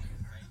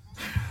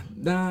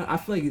 Nah, I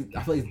feel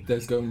like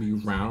there's gonna be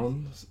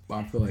rounds, but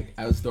I feel like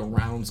as the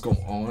rounds go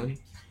on,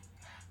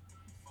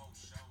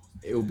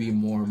 it will be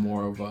more and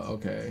more of a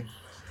okay.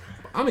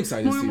 I'm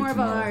excited More to and see more it of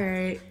a tomorrow.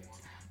 alright.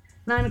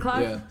 9 o'clock.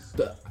 Yeah,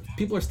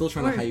 people are still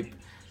trying to Word. hype.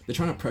 They're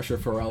trying to pressure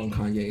Pharrell and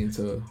Kanye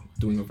into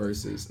doing a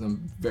versus, and I'm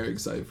very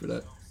excited for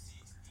that.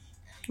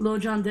 Lil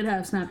Jon did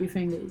have snappy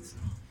fingers.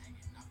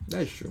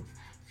 That is true.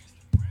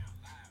 I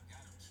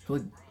feel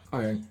like,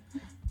 alright,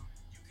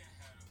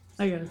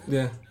 I guess.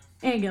 yeah,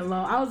 And Get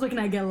Low. I was looking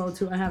at Get Low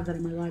too. I have that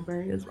in my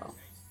library as well.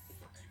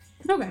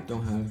 Okay.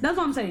 don't have. That's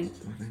what I'm saying.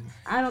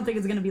 I don't think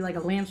it's gonna be like a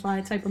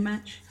landslide type of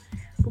match.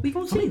 But we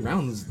gonna How many see.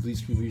 rounds do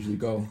these people usually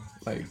go?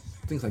 Like,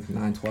 things like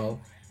 9, 12.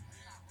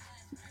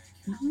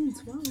 9,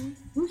 12.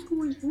 What's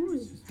going on?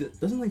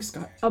 Doesn't like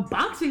Scott? A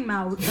boxing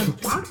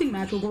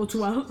match will go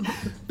 12.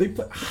 They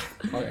play.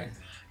 Okay,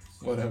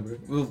 whatever.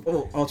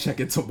 I'll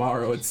check it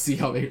tomorrow and see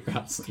how they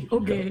wrestle.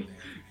 Okay.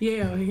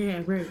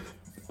 Yeah, right.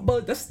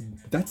 But that's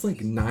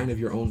like 9 of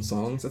your own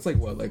songs. That's like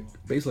what, like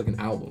basically like an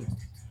album.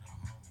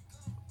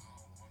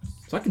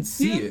 So I can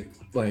see Yeah. it.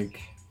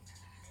 Like,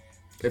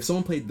 if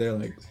someone played their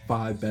like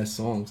 5 best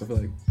songs, I feel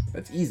like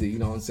that's easy. You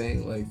know what I'm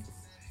saying? Like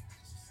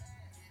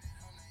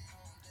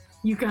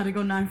You gotta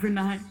go 9 for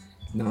 9.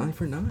 9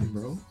 for 9,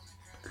 bro.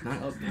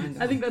 9 up, 9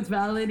 down. I think that's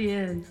valid,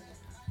 yeah.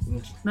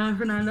 9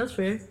 for 9, that's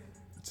fair.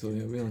 So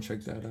yeah, we're gonna check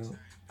that out.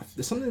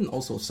 There's something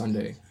also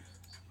Sunday,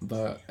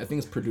 but I think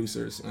it's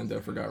producers, and I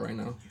forgot right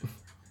now.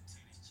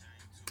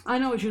 I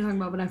know what you're talking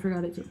about, but I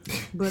forgot it too.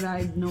 But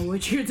I know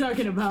what you're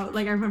talking about.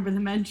 Like, I remember the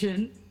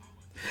mention.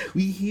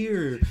 We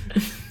here.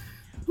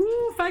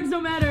 Woo, facts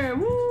don't matter.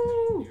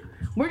 Woo!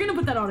 We're gonna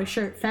put that on a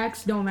shirt.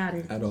 Facts don't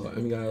matter. At all,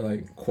 and we gotta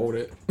like quote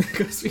it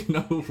because we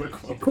know who we're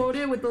quoting. Quote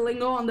it with the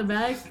lingo on the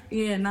back.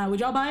 Yeah, nah. Would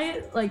y'all buy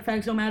it? Like,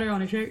 facts don't matter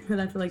on a shirt? Because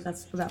I feel like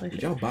that's a valid Did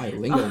shirt. y'all buy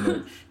lingo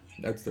merch?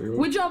 That's the real.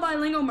 Would y'all buy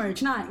lingo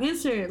merch? Nah,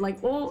 answer.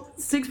 Like, all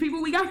 6 people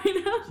we got right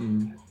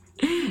now.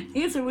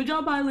 Answer. Would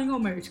y'all buy lingo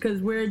merch?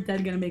 Because we're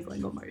dead gonna make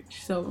lingo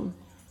merch. So,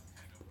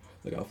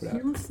 Look out for you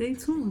that. know, stay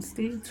tuned.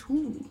 Stay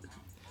tuned.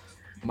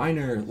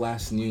 Minor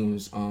last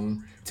news.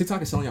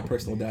 TikTok is selling out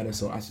personal data,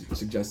 so I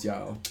suggest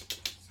y'all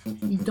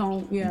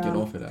Don't, yeah. get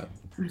off of that,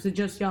 I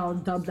suggest y'all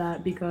dub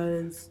that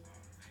because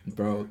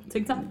bro.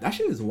 TikTok. That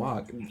shit is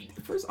wild.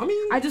 First, I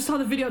mean, I just saw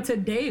the video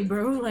today,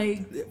 bro.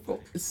 Like,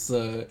 it's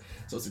a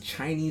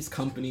Chinese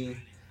company,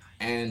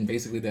 and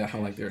basically they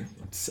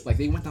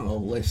went down a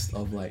list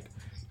of like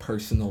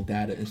personal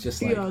data. It's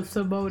just like, Yo,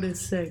 Simone is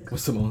sick. what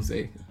Simone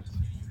say?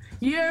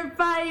 You're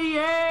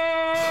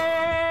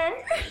fired!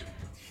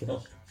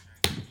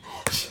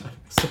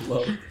 So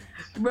low.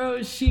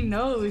 Bro, she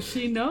knows.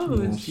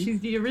 Nah, She's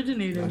the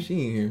originator. Nah,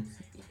 she ain't here.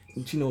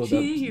 She knows She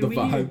ain't here, the we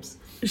here. vibes.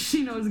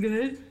 She knows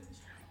good.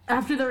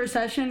 After the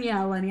recession,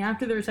 yeah, Lenny,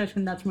 after the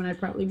recession, that's when I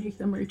probably make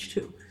the merch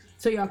too.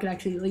 So y'all could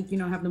actually, like, you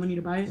know, have the money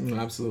to buy it. No,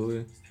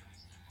 absolutely.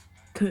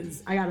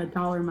 Because I got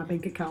 $1 in my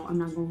bank account. I'm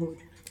not going to hold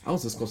you. I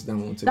was just supposed to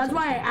download TikTok. That's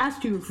why I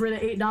asked you for the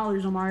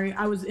 $8, Omari.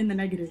 I was in the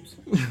negatives.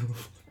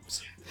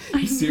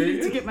 I serious?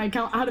 needed to get my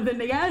account out of the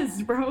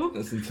negatives, bro.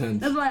 That's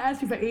intense. That's why I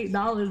asked you for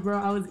 $8, bro.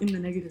 I was in the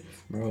negatives.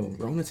 Bro,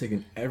 Rona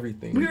taking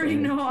everything. We already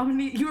bro. know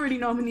you already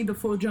know I'm gonna need the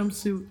full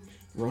jumpsuit.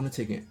 Rona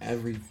taking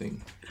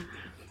everything.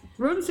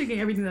 Rhoda's taking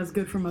everything that's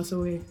good from us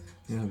away.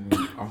 Yeah,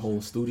 bro. Our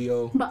whole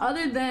studio. But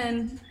other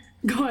than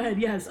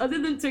other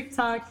than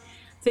TikTok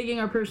taking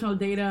our personal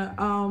data,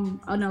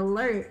 an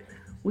alert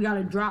we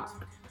gotta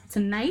drop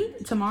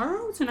tonight,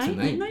 Tonight.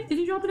 midnight. Did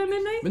you drop it at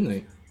midnight?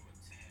 Midnight.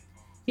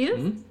 Yeah.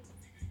 Mm-hmm.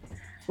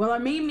 Well, our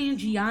main man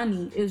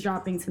Gianni is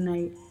dropping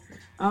tonight.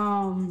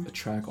 A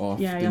track off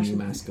Yeah, the y'all new should-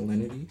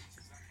 masculinity.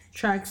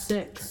 Track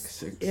 6.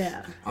 6.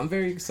 Yeah. I'm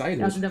very excited.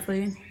 That's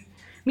definitely.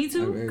 Me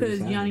too, I'm very because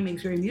excited. Gianni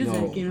makes great music,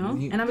 No, you know?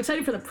 And I'm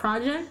excited for the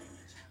project.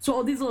 So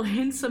all these little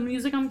hints of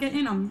music I'm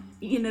getting, I'm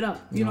eating it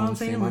up. You know what I'm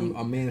saying? Like,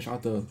 I managed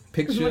out the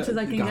picture. much as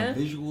I can got get.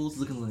 visuals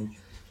looking like,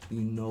 you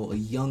know, a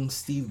young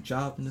Steve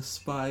Jobs in the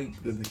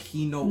spike, the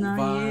keynote Nah,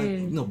 vibe. yeah.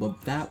 You know,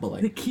 but the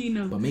like,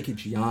 keynote. but make it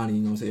Gianni. You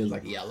know what I'm saying? It was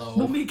like yellow.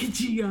 We'll make it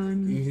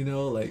Gianni. You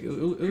know, like it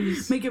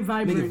was. Make it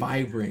vibrant. Make it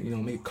vibrant. You know,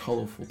 make it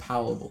colorful,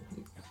 palatable.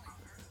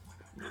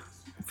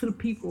 For the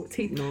people.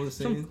 Take, You know what I'm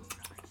saying?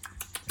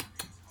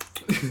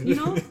 You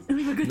know?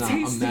 Leave a good Nah,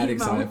 taste I'm in mad your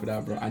excited mouth. for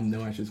that, bro. I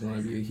know Ashley's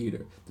gonna be a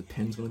heater. The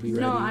pen's gonna be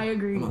ready. No, I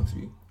agree. I'm about to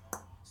be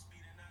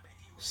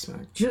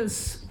smack.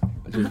 Just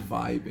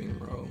Vibing,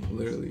 bro.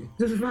 Literally.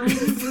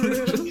 vibing for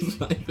real. Just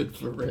vibing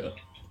for real.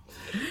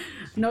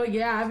 No,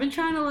 yeah, I've been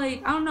trying to,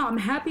 like, I don't know, I'm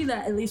happy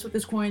that at least with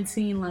this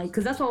quarantine, like,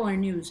 because that's all our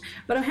news,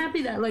 but I'm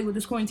happy that, like, with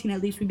this quarantine,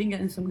 at least we've been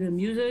getting some good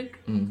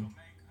music. Mm.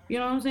 You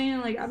know what I'm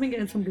saying? Like, I've been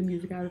getting some good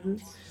music out of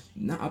this.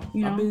 Nah, I've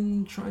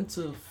been trying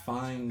to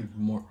find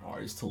more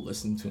artists to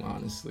listen to,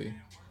 honestly.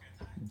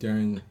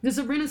 During Did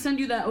Sabrina send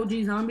you that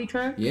OG Zombie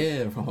track?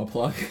 yeah, from her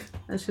plug.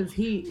 That's just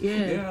heat,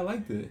 yeah. Yeah, I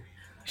liked it.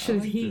 Shit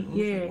is liked heat, it.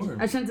 yeah. Word.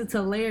 I sent it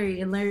to Larry,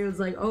 and Larry was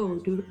like, oh,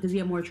 does he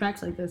have more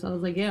tracks like this? I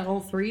was like, yeah,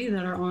 all 3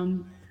 that are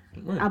on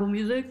Word. Apple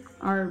Music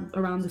are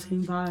around the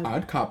same vibe.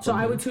 I'd cop. So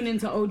from I him. would tune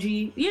into OG.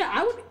 Yeah,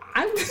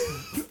 I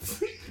would.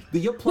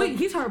 Did your plug? Wait,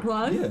 he's her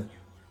plug? Yeah,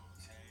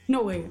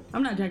 No way.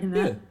 I'm not checking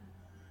that. yeah.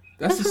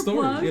 That's the her story.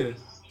 plug? Yeah,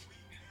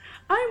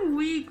 I'm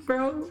weak,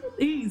 bro.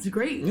 He's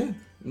great. yeah.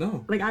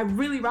 No. Like, I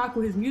really rock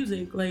with his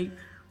music. Like,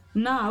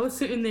 nah, I was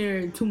sitting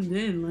there tuned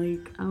in.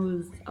 Like, I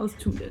was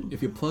tuned in.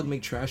 If your plug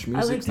make trash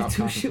music, like the stop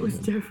two copying shit from was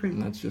him. different.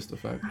 And that's just a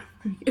fact.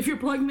 If your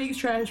plug makes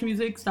trash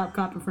music, stop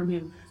copying from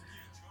him.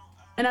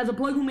 And as a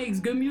plug who makes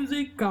good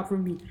music, cop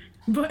from me.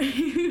 But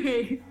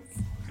anyways,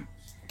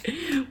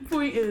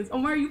 point is,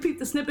 Omar, you peeped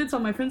the snippets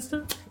on my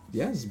Finsta?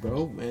 Yes,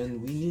 bro.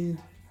 Man, we need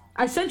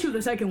I sent you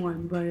the second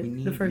one, but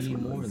the first we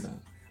need one more was. of that.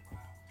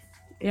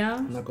 Yeah?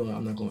 I'm not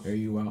gonna air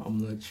you out. I'm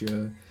gonna let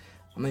you.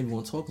 I'm not even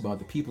gonna talk about it.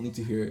 The people need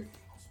to hear it.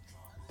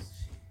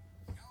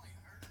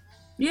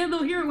 Yeah,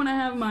 they'll hear it when I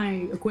have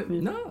my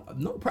equipment.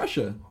 No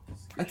pressure.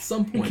 At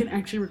some I point. can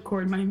actually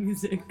record my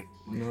music.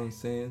 You know what I'm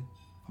saying?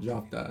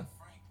 Drop that.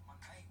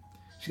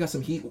 She got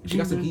some heat. She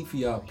got some heat for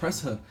y'all.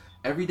 Press her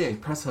every day.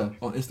 Press her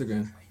on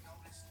Instagram.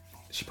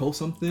 She posts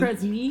something.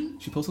 Press me?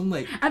 She posts something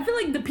like, I feel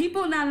like the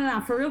people,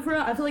 for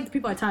real, I feel like the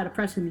people are tired of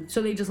pressing me,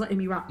 so they just letting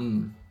me rock.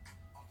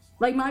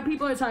 Like, my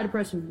people are tired of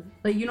pressing me.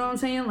 Like, you know what I'm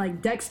saying?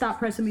 Like, Dex stopped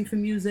pressing me for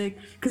music,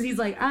 because he's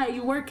like, alright,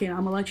 you working,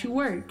 I'm gonna let you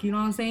work. You know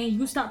what I'm saying?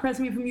 You stop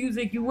pressing me for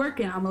music, you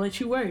working, I'm gonna let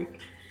you work.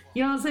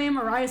 You know what I'm saying?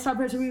 Mariah stopped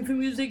pressing me for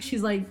music,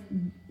 she's like,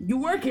 you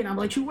working, I'm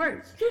gonna let you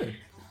work. yeah.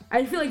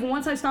 I feel like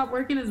once I stop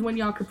working is when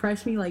y'all could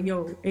press me, like,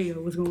 yo,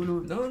 what's going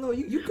on? No,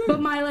 you good. But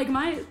my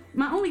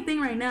only thing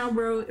right now,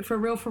 bro, for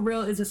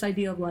real, is this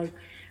idea of, like,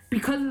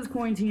 because of this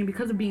quarantine,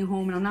 because of being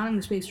home, and I'm not in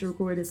the space to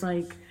record, it's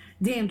like,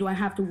 damn, do I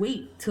have to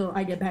wait till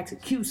I get back to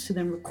Cuse to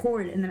then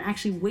record, and then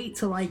actually wait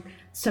till, like,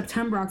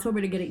 September, October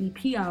to get an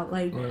EP out,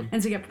 like,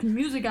 and to get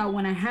music out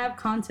when I have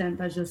content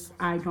that's just,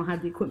 I don't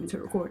have the equipment to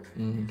record.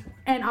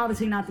 And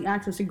obviously not the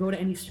access to go to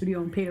any studio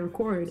and pay to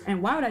record.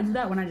 And why would I do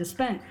that when I just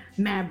spent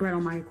mad bread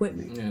on my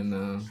equipment? Yeah,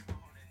 nah.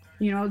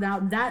 You know, now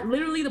that,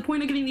 literally the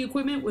point of getting the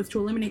equipment was to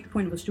eliminate the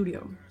point of a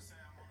studio.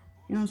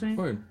 You know what I'm saying?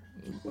 Word.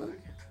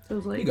 So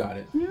it's like, You got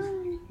it. Yeah,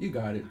 You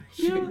got it.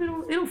 you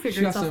know, it'll she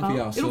figure got itself something for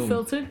y'all out. It'll soon.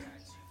 filter.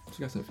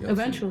 She got something for y'all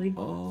Eventually. soon.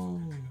 Oh.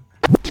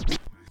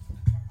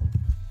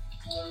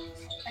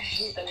 I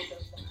hate that it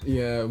does that.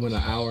 Yeah, when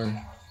an hour.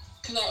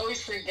 Because I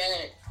always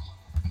forget.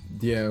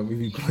 Yeah, we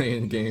be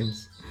playing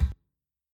games.